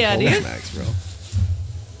 bro. hell yeah, Cold dude. Snacks, bro.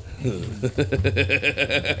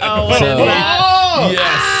 Oh, what is So- that?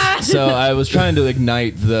 Yes. So I was trying to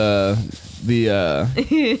ignite the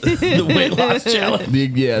The weight loss challenge.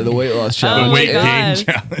 the weight loss Oh challenge. my Weight God. gain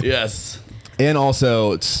challenge. Yes. And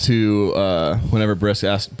also, it's to whenever Britt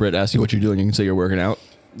asks you what you're doing, you can say you're working out.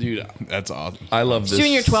 Dude, That's awesome. I love this.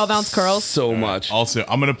 Doing your 12-ounce curls. so much. Also,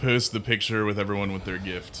 I'm gonna post the picture with everyone with their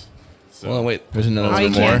gift. So, Well, wait. There's another Oh, one you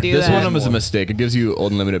more. can't do This that. one was a mistake. It gives you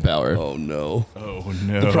unlimited power. Oh, no. Oh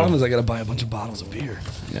no. The problem is I got to buy a bunch of bottles of beer.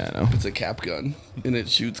 Yeah, I know. It's a cap gun, and it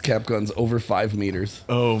shoots cap guns over 5 meters.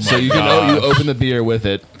 Oh my So you can God. you open the beer with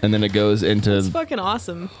it, and then it goes into. It's fucking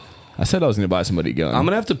awesome. I said I was going to buy somebody a gun. I'm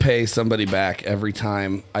going to have to pay somebody back every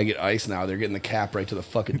time I get ice now. They're getting the cap right to the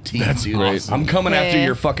fucking teeth, That's dude. awesome. I'm coming after Yeah.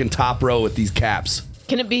 your fucking top row with these caps.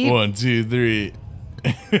 Can it be? 1, 2, 3.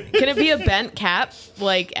 Can it be a bent cap,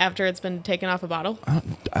 like after it's been taken off a bottle? I'm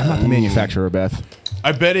not the manufacturer, Beth.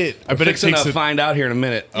 I bet it. I bet it Fixing takes to a. find out here in a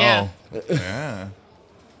minute. Yeah. Oh. Yeah.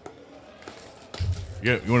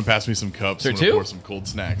 You want to pass me some cups? There I'm gonna two? pour some cold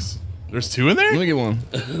snacks. There's 2 in Let there? me get one.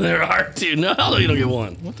 There are 2. No, you don't get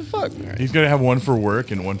one. What the fuck? He's going to have one for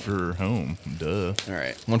work and one for home. Duh. All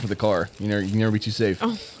right. One for the car. You can never be too safe.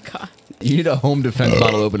 Oh God. You need a home defense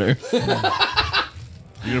bottle opener. You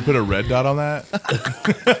going to put a red dot on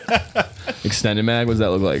that? Extended mag. What does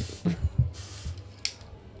that look like?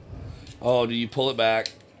 Oh, do you pull it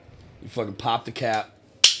back? You fucking pop the cap.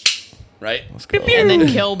 Right? Let's go. And then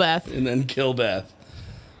kill Beth. And then kill Beth.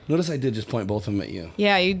 Notice I did just point both of them at you.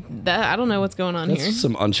 Yeah, I don't know what's going on That's here.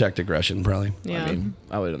 some unchecked aggression, probably. Yeah. I mean,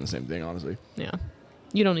 I would have done the same thing, honestly. Yeah.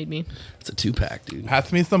 You don't need me. It's a 2-pack, dude.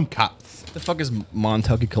 Pass me some cuts. The fuck is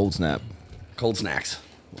Montucky Cold Snap? Cold snacks.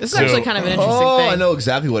 This is So- actually kind of an interesting Oh, thing. I know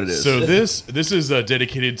exactly what it is. So this is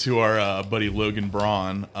dedicated to our buddy Logan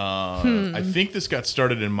Braun. I think this got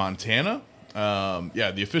started in Montana.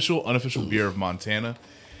 Yeah, the official, unofficial beer of Montana.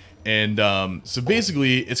 And so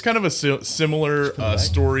basically, it's kind of a similar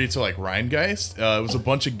story to like Rheingeist. It was a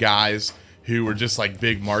bunch of guys who were just like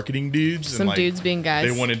big marketing dudes. Some and, like, dudes being guys.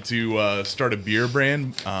 They wanted to start a beer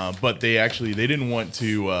brand, but they didn't want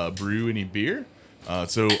to brew any beer.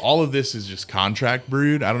 So all of this is just contract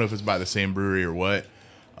brewed. I don't know if it's by the same brewery or what.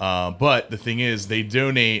 But the thing is, they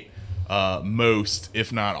donate most,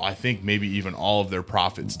 if not, I think maybe even all of their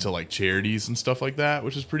profits to like charities and stuff like that,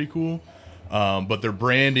 which is pretty cool. But their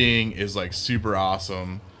branding is like super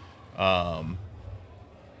awesome.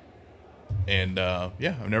 And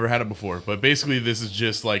yeah, I've never had it before. But basically, this is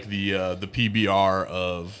just like the PBR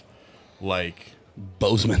of like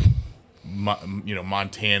Bozeman.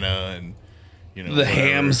 Montana and The whatever.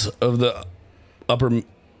 hams of the upper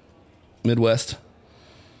Midwest.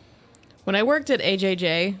 When I worked at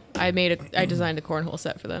AJJ, I designed a cornhole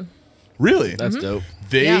set for them. Really? That's dope.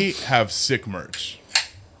 They Yeah. have sick merch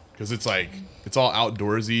because it's like it's all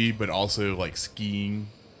outdoorsy, but also like skiing,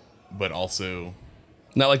 but also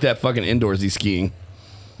Not like that fucking indoorsy skiing.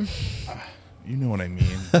 you know what I mean,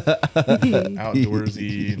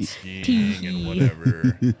 outdoorsy and skiing and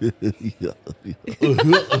whatever.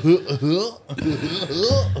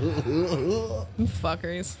 You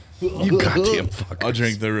fuckers. You goddamn fuckers. I'll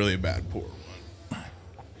drink the really bad pour one.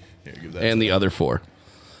 Here, give that. And to the other 4.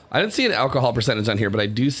 I didn't see an alcohol percentage on here, but I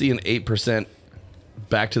do see an 8%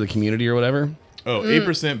 back to the community or whatever.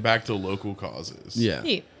 8% back to local causes. Yeah.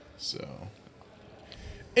 Neat. So,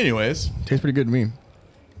 anyways, Tastes pretty good to me.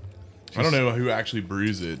 I don't know who actually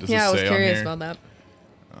brews it. Does Yeah, I it was say curious on here? about that.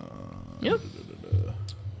 Yep.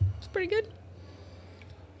 It's pretty good.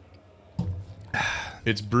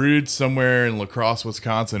 It's brewed somewhere in La Crosse,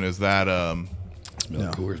 Wisconsin. Is that It's Miller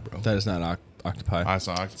No. Coors, bro. That is not Octopi. I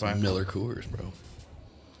saw Occupy? Miller Coors, bro.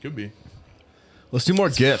 Could be. Let's do more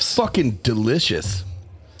gifts. Fucking delicious.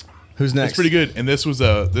 Who's next? It's pretty good. And this was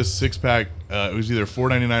this 6-pack. It was either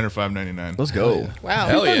 $4.99 or $5.99. Let's go. Oh, yeah. Wow.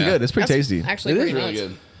 Hell Fucking yeah. good. It's pretty That's tasty. Actually, It is pretty really nuts.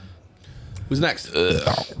 good. Who's next?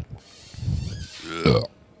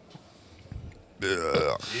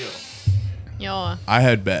 Yeah. I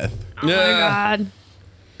had Beth. Oh my god.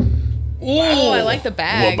 Oh, I like the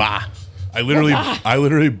bag. Wabah. I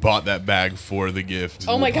literally bought that bag for the gift.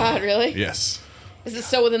 Oh my god, really? Yes. Is it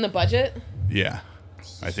still within the budget? Yeah.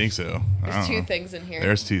 I think so. I There's don't 2 know. things in here.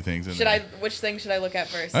 There's 2 things in Should there. which thing should I look at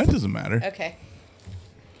first? That doesn't matter. Okay.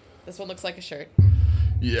 This one looks like a shirt.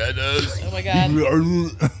 Yeah, it does. Oh my god.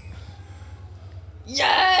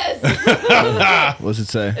 Yes! What's it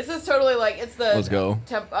say? This is totally like it's the Let's go.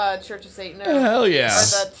 Church of Satan. Hell yeah.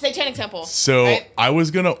 Or the Satanic Temple. So right? I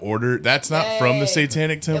was gonna order. That's not from the Yay.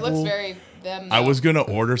 Satanic It Temple. looks very them. I though. was gonna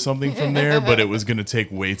order something from there, but it was gonna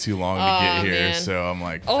take way too long to Aw, get here. man. So I'm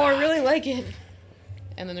like, Oh, I really like it.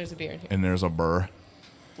 And then there's a beer in here. and there's a burr.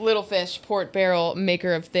 Little Fish, Port Barrel,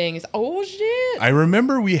 Maker of Things. Oh shit! I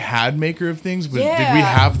remember we had Maker of Things, but did Yeah. we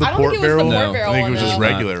have the I don't port think it was the barrel? Port No. Barrel I think it one, was just though.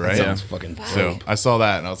 regular, That right? sounds fucking So I saw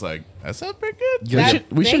that and I was like, that sounds pretty good.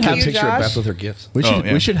 We should Thank have you, Picture of Josh. Beth with her gifts. we should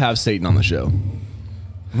yeah. we should have Satan on the show.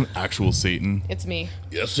 Actual Satan. It's me.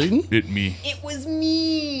 Yes, Satan? It me. It was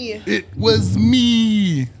me. It was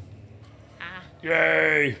me.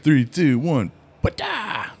 Yay. 3, 2, 1.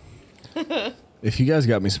 If you guys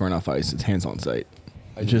got me Smirnoff Ice, it's hands on sight.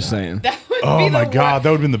 I'm just saying. That would be Oh the my god, worst. that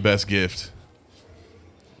would have been the best gift.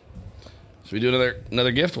 Should we do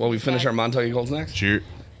another gift while we finish our Montague Gold Snacks? Cheer.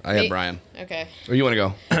 I have Me- Brian. Okay. Or you want to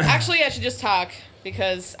go? Actually, I should just talk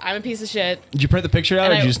because I'm a piece of shit. Did you print the picture out,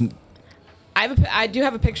 And or I- did you just I do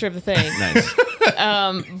have a picture of the thing. nice?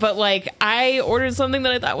 But like I ordered something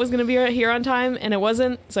that I thought was going to be here on time and it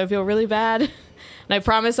wasn't, so I feel really bad. And I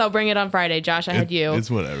promise I'll bring it on Friday. Josh, I had you.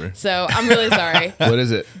 It's whatever. So I'm really sorry. What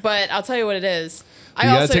is it? But I'll tell you what it is. You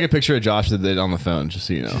gotta take a picture of Josh that did on the phone, just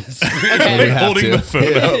so you know. Okay. have Holding to. the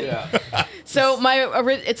photo. So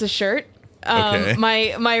it's a shirt Okay.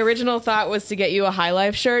 My original thought was to get you a High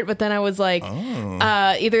Life shirt, but then I was like,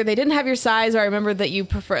 either they didn't have your size, or I remembered that you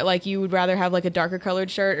prefer, like, you would rather have like a darker colored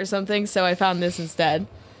shirt or something. So I found this instead,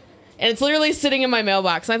 and it's literally sitting in my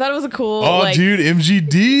mailbox. And I thought it was a cool. Oh, like, dude,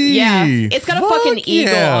 MGD. yeah, it's got a fucking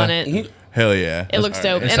eagle yeah. on it. Hell yeah. It looks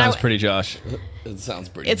dope. It And sounds pretty, Josh. It sounds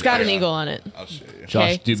pretty. It's got an bad. eagle on it. I'll show you.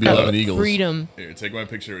 Josh, Okay? do It's be got loving eagles. freedom. Here, take my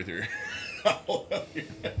picture with your.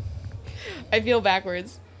 I feel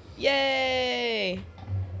backwards. Yay!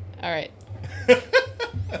 All right.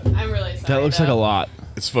 I'm really sorry. That looks like a though. lot.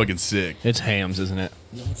 It's fucking sick. It's hams, isn't it?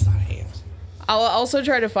 No, it's not hams. I'll also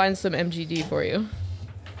try to find some MGD for you.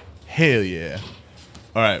 Hell yeah.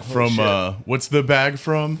 All right, from shit. what's the bag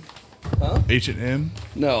from? Huh? H&M.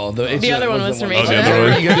 No, the other one was from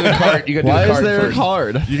H&M. You gotta do the card. You gotta Why do the is card there first. a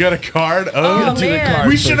card? You got a card? Oh, do the man. card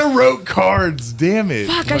we first. should have wrote cards. Damn it.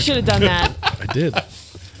 Fuck, I should have done that. I did.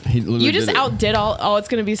 He literally You just did it. outdid all. Oh, it's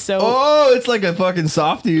gonna be so. Oh, it's like a fucking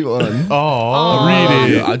softy one. Oh,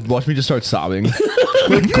 read it. Watch me just start sobbing.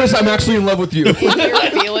 Like, Chris, I'm actually in love with you. In your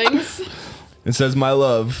feelings. It says my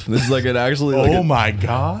love. This is like an actually. Like Oh my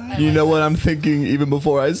god. you know what I'm thinking even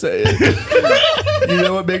before I say it. You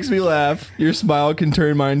know what makes me laugh? Your smile can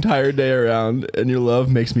turn my entire day around, and your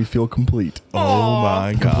love makes me feel complete. Oh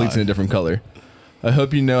my god. Complete's in a different color. I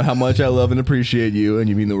hope you know how much I love and appreciate you, and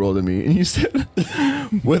you mean the world to me. And you said,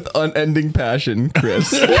 with unending passion,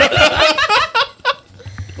 Chris.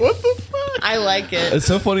 What the fuck? I like it. It's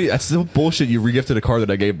so funny. That's so bullshit. You regifted a card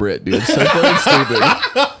that I gave Britt, dude. It's so fucking stupid.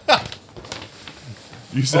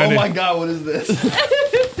 You said it. god, what is this?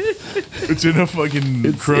 It's in a fucking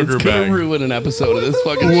Kroger it's bag. gonna ruin an episode of this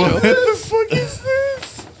fucking What show. the fuck is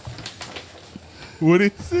this? What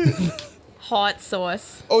is it? Hot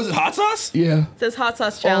sauce. Oh, is it hot sauce? Yeah, It says hot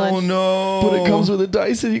sauce challenge. Oh no! but it comes with a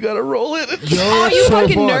dice and you gotta roll it. Oh, you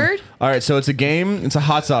fucking nerd. All right, so it's a game. It's a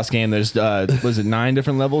hot sauce game. There's was it 9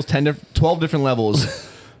 different levels, 12 different levels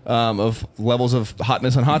of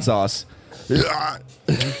hotness on hot sauce.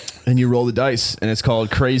 And you roll the dice, and it's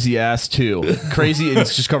called Crazy Ass 2. Crazy, and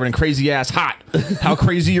it's just covered in crazy ass hot. How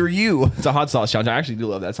crazy are you? It's a hot sauce challenge. I actually do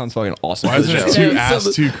love that. It sounds fucking awesome. Why isn't it Yeah, too so ass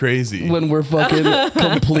the- too crazy? When we're fucking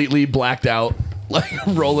completely blacked out, like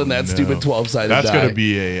rolling that No. stupid 12-sided die. That's gonna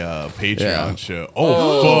be a Patreon Yeah. show.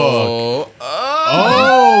 Oh, fuck.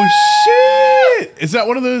 Oh shit! Is that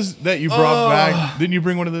one of those that you brought back? Didn't you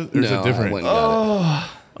bring one of those? Or is No, it different? I went and got it.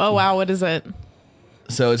 Oh wow, what is it?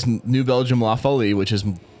 So it's New Belgium La Folie, which is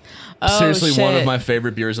Oh, seriously one of shit. my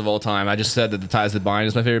favorite beers of all time. I just said that the Ties That Bind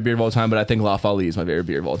is my favorite beer of all time, but I think La Folie is my favorite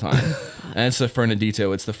beer of all time. And it's the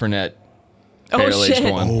Fernandito. It's the Fernet Oh barrel-aged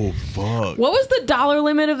shit. one. Oh fuck! What was the dollar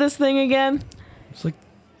limit of this thing again? It's like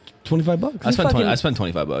 $25. I spent fucking- I spent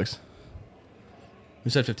 $25. We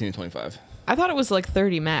said 15 to 25. I thought it was like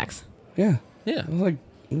 30 max. Yeah, Yeah, I was like,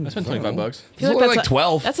 I spent $25. I It's feel only that's like a-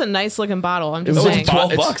 12. That's a nice looking bottle. I'm just was saying.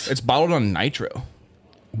 12 It's- bucks. It's bottled on nitro.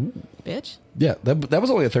 Bitch. Yeah, that was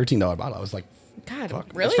only a $13 bottle. I was like, God,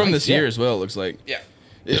 really? It's from this Yeah. year as well. It looks like. yeah.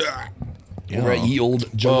 Yeah. We're at ye old Oh,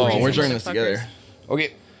 jungle. Crazy we're drinking this motherfuckers. together.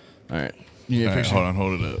 Okay. All right. You need a All right, picture. hold on,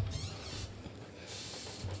 hold it up.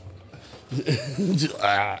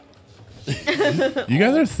 You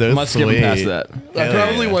guys are so I'm not skipping sweet. past that. I Hell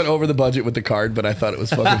probably yeah. went over the budget with the card, but I thought it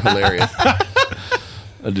was fucking hilarious.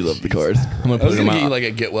 I do love the card. I'm gonna I put was it on gonna my. get you like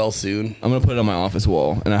a get well soon. I'm gonna put it on my office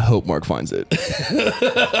wall, and I hope Mark finds it.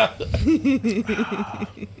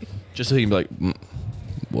 Just so he can be like,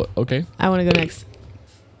 what? Okay. I want to go next.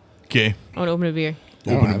 Okay, I want to open a beer. I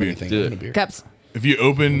don't Open a have beer. anything. Do Open it. a beer. Cups. if you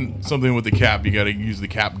open something with the cap, you gotta use the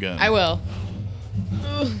cap gun. I will.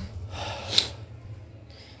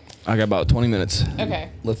 I got about 20 minutes. Okay.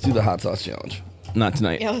 Let's do the hot sauce challenge. Not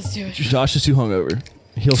tonight. Yeah, let's do it. Josh is too hungover.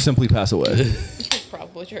 He'll simply pass away. That's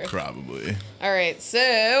probably true. Probably. All right, so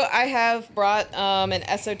I have brought an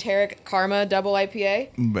Esoteric Karma double IPA.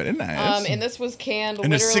 Very nice. And this was canned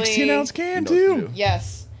In a literally 16-ounce can too.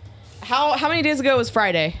 Yes. How many days ago was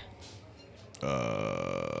Friday?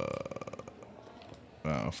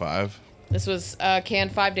 5. This was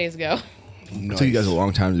canned 5 days ago. Nice. Took you guys a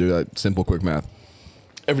long time to do that simple, quick math.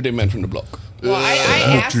 Everyday man from the block.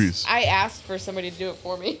 Well, trees. I asked for somebody to do it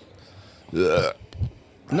for me.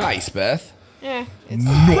 Nice, Beth. Yeah,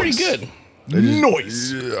 it's Pretty good.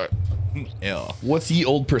 Noise. Yeah. What's the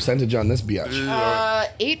old percentage on this biatch?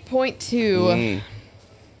 8.2.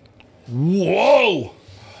 Whoa!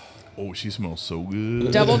 Oh, she smells so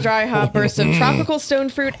good. Double dry hop burst of tropical stone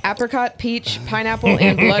fruit, apricot, peach, pineapple,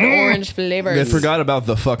 and blood orange flavors. They forgot about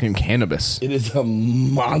the fucking cannabis. It is a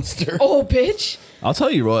monster. Oh, bitch. I'll tell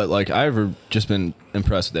you what, like, I've just been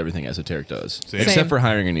impressed with everything Esoteric does. Same. Except Same. for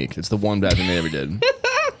hiring Anik. It's the one bad thing they ever did.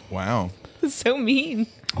 Wow. It's so mean.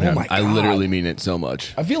 Oh Yeah, my god! I literally mean it so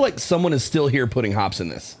much. I feel like someone is still here putting hops in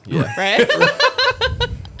this. Yeah. Right?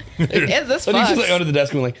 This But he's just like fucks. under the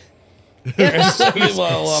desk and like,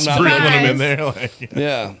 well, I'm not. Sprinkling them Surprise. in there. Like,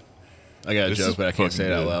 Yeah. I got a This joke, is but I can't say it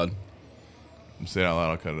fucking out good. loud. I'm saying it out loud.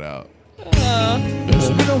 I'll cut it out. It's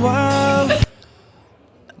been a while.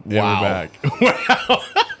 Yeah, Wow. we're back. Wow.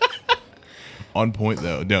 On point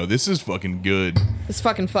though. No, this is fucking good. This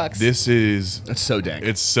fucking fucks. This is. It's so dank.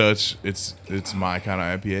 It's my kind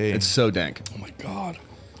of IPA. It's so dank. Oh my god.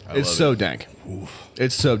 I It's love so it. dank.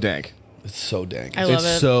 It's so dank. It's so dank. I love It's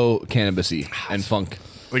it. so cannabisy and funk.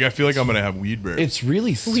 Like I feel like I'm gonna have weed burn. It's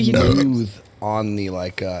really smooth on the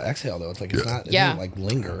like exhale though. It's like it's not. It Yeah. doesn't like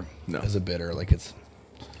linger No. as a bitter. Like it's.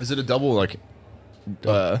 Is it a double like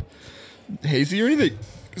hazy or anything?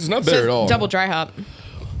 It's not It bitter says at all. double dry hop.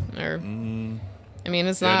 Or, I mean,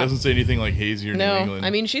 it's yeah, it not. doesn't say anything like hazy or New No, England. I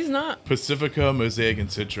mean, she's not. Pacifica, Mosaic, and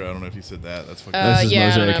Citra. I don't know if you said that. That's fucking. This is yeah, I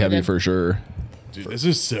don't mosaic know, heavy but- for sure. Dude, this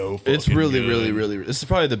is so. Fucking It's really, good. really, really. This is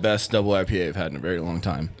probably the best double IPA I've had in a very long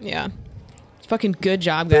time. Yeah. Fucking good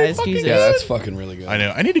job, guys. Jesus. Yeah, that's fucking really good. I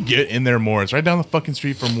know. I need to get in there more. It's right down the fucking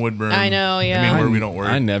street from Woodburn. I know, yeah. I mean, where we don't work.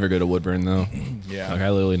 I never go to Woodburn though. yeah. Like I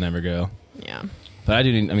literally never go. Yeah. But I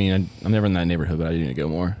do. Need, I mean, I'm never in that neighborhood, but I do need to go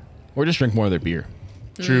more, or just drink more of their beer.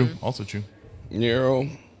 True. Also true. Nero.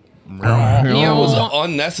 Yeah. That was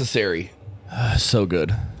unnecessary. So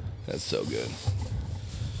good. That's so good.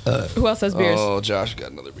 Who else has beers? Oh, Josh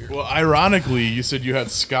got another beer. Well, ironically, you said you had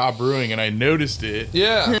Ska Brewing, and I noticed it.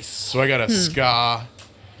 Yeah. So I got a Ska.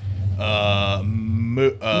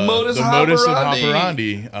 Modus the Modus Operandi.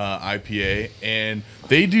 Operandi IPA, and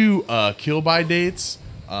they do kill by dates.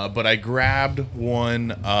 But I grabbed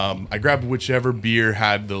one. I grabbed whichever beer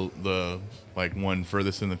had the like one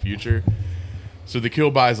furthest in the future. So the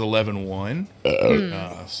kill by is 11-1.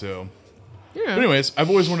 So, Yeah. anyways, I've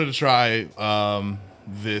always wanted to try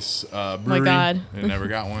this brewery. God. and never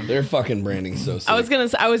got one. Their fucking branding's so sick.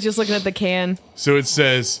 I was just looking at the can. So it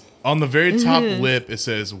says on the very top lip, it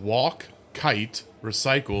says walk, kite,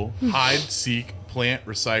 recycle, hide, seek, plant,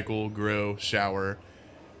 recycle, grow, shower,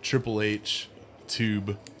 Triple H,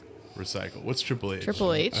 tube, recycle. What's Triple H?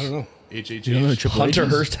 Triple H. I don't know. HHH. You don't know Triple Hunter H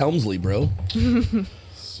is? Hurst Helmsley, bro.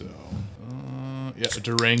 So, yeah,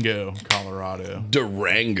 Durango, Colorado.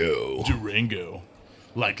 Durango. Durango,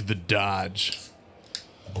 like the Dodge.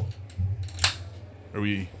 Are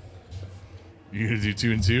we? You gonna do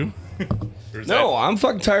 2 and 2? Or is No, that- I'm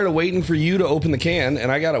fucking tired of waiting for you to open the can,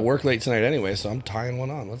 and I gotta work late tonight anyway, so I'm tying one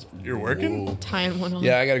on. Let's. You're working? Whoa. Tying one on.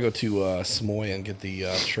 Yeah, I gotta go to Samoy and get the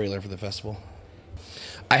trailer for the festival.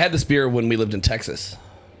 I had this beer when we lived in Texas.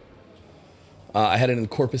 I had it in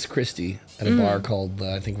Corpus Christi at a bar called,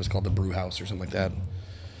 I think it was called the Brew House or something like that.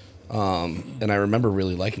 And I remember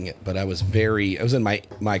really liking it, but I was in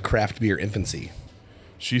my craft beer infancy.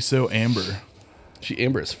 She's so amber. She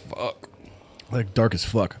amber as fuck. Like dark as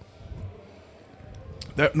fuck.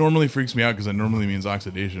 That normally freaks me out because that normally means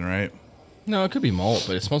oxidation, right? No, it could be malt,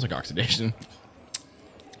 but it smells like oxidation.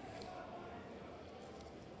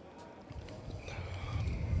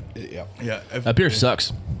 Yeah. Yeah. That beer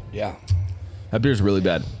sucks. Yeah. That beer's really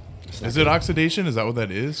bad. Is it oxidation? Is that what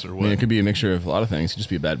that is, or I what? mean, it could be a mixture of a lot of things. It could just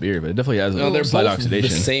be a bad beer, but it definitely has No, they're a slight both oxidation.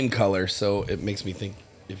 the same color, so it makes me think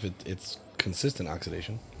if it's consistent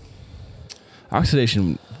oxidation.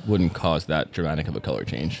 Oxidation wouldn't cause that dramatic of a color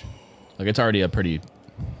change. Like it's already a pretty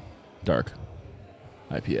dark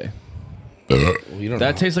IPA. Well, you don't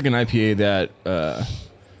That know. tastes like an IPA that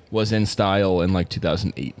was in style in like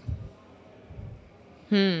 2008.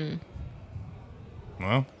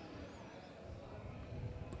 Well,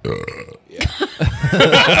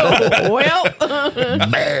 Well,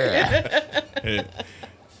 hey,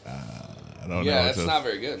 I don't know. Yeah, what that's to- not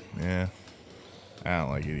very good. Yeah, I don't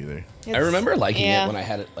like it either. I remember liking yeah. it when I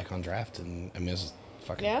had it like on draft, and I mean, this is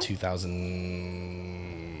fucking Yeah?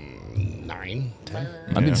 2009, 10.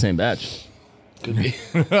 Might be Yeah. the same batch. Could be.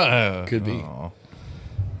 Could be.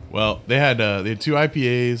 Well, they had 2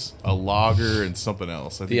 IPAs, a lager, and something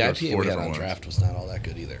else. I think The there was IPA 4 we had different on ones. draft was not all that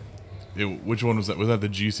good either. Which one was that? Was that the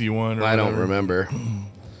juicy one? Or I don't whatever? remember.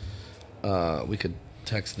 We could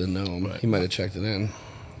text the gnome. But- He might have checked it in. I'm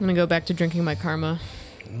gonna go back to drinking my karma.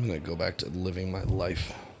 I'm gonna go back to living my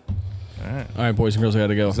life. All right. All right, boys and girls, I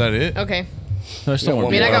gotta go. Is that it? Okay. There's still Yeah, more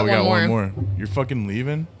I mean, beer. I got we one more. You're fucking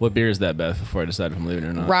leaving? What beer is that, Beth? Before I decide if I'm leaving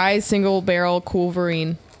or not. Rye single barrel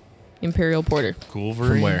Coolverine Imperial Porter. Cool.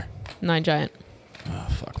 From where? 9 Giant. Oh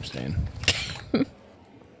fuck, I'm staying.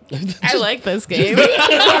 I like this game. Get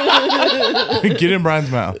in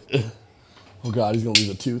Brian's mouth. Oh God, he's gonna lose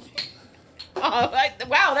a tooth. Wow,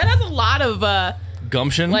 that has a lot of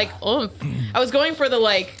Gumption. like oomph. I was going for the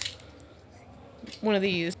like one of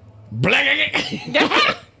these.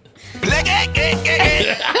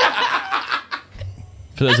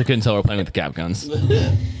 For those who couldn't tell, we're playing with the cap guns.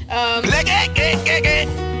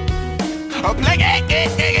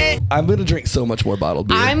 I'm gonna drink so much more bottled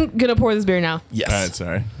beer. I'm gonna pour this beer now. yes. All right,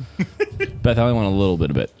 sorry. Beth, I only want a little bit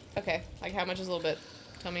of it. Okay, like how much is a little bit?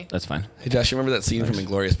 Tell me. That's fine. Hey Josh, you remember that scene from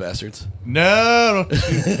Inglourious Bastards? No,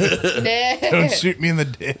 don't shoot me in the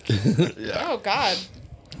dick. Oh God.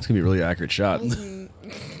 It's gonna be a really accurate shot.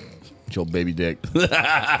 Your baby dick.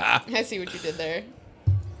 I see what you did there.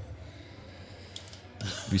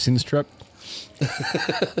 Have you seen this truck?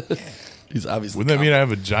 He's obviously. Wouldn't that mean I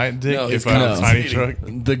have a giant dick No, if he's I have a no. tiny truck?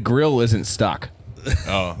 The grill isn't stock.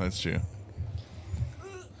 Oh, that's true.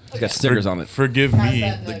 It's got stickers on it. Forgive Pass me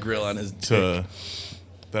that the next. grill on his to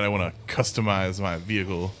that I want to customize my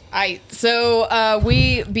vehicle. So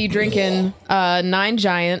we be drinking 9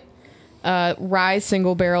 Giant rye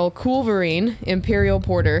single barrel Coolverine Imperial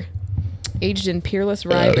Porter, aged in peerless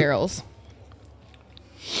rye barrels.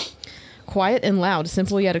 Quiet and loud,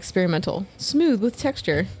 simple yet experimental, smooth with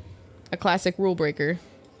texture, a classic rule breaker.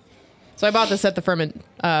 So I bought this at the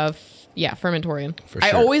Fermentorium. For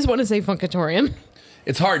I sure. always want to say Funkatorium.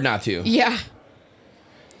 It's hard not to. Yeah,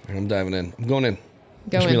 I'm diving in. I'm going in.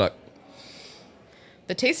 Go Wish me in. luck.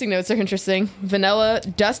 The tasting notes are interesting. Vanilla,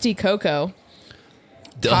 dusty cocoa.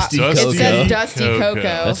 Dusty It Cocoa. says dusty Cocoa. cocoa.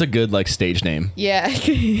 That's a good like stage name. Yeah,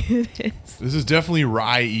 it is. This is definitely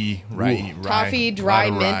rye-y. Rye. Toffee, dry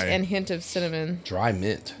Lot of mint, rye. and hint of cinnamon. Dry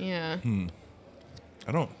mint. Yeah.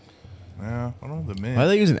 I don't have the mint. Why are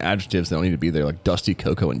they using adjectives that don't need to be there, like dusty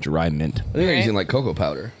cocoa and dry mint? I think they're Right. using like cocoa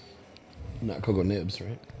powder, not cocoa nibs,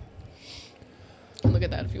 right? Look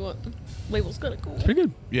at that if you want. Label's kind of cool. Pretty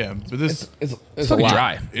good. Yeah, but this It's fucking a lot.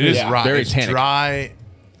 dry. it is Yeah. rye. Very It's tannic. dry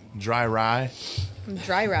rye.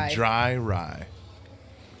 Dry rye. Dry rye.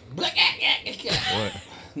 What?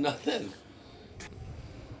 Nothing.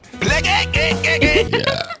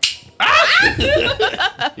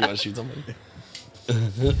 You want to shoot somebody?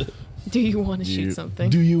 Do you want to shoot You- something?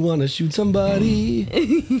 Do you want to shoot somebody?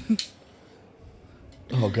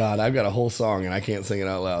 Oh God, I've got a whole song and I can't sing it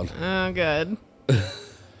out loud. Oh, good.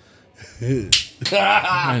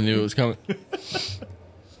 I knew it was coming.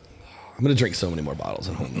 I'm gonna drink so many more bottles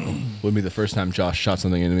at home Would be the first time Josh shot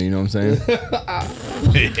something into me. You know what I'm saying?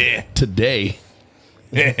 today.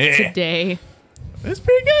 Today. That's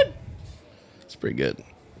pretty good. It's pretty good.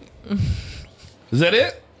 Is that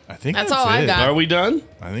it? I think That's all I've it. got. Are we done?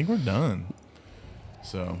 I think we're done.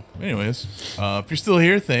 So, anyways, if you're still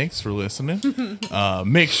here, thanks for listening.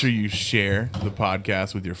 Make sure you share the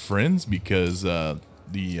podcast with your friends because the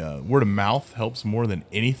word of mouth helps more than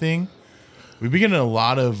anything. We've been getting a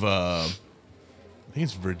lot of, I think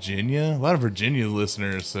it's Virginia, a lot of Virginia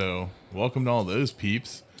listeners. So, welcome to all those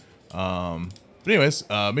peeps. But anyways,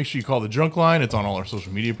 make sure you call the Drunk Line. It's on all our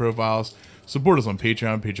social media profiles. Support us on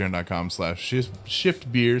Patreon,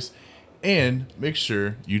 patreon.com/shiftbeers. And make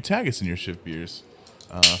sure you tag us in your Shift Beers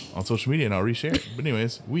on social media, and I'll reshare it. But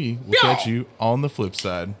anyways, we will catch you on the flip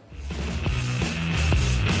side.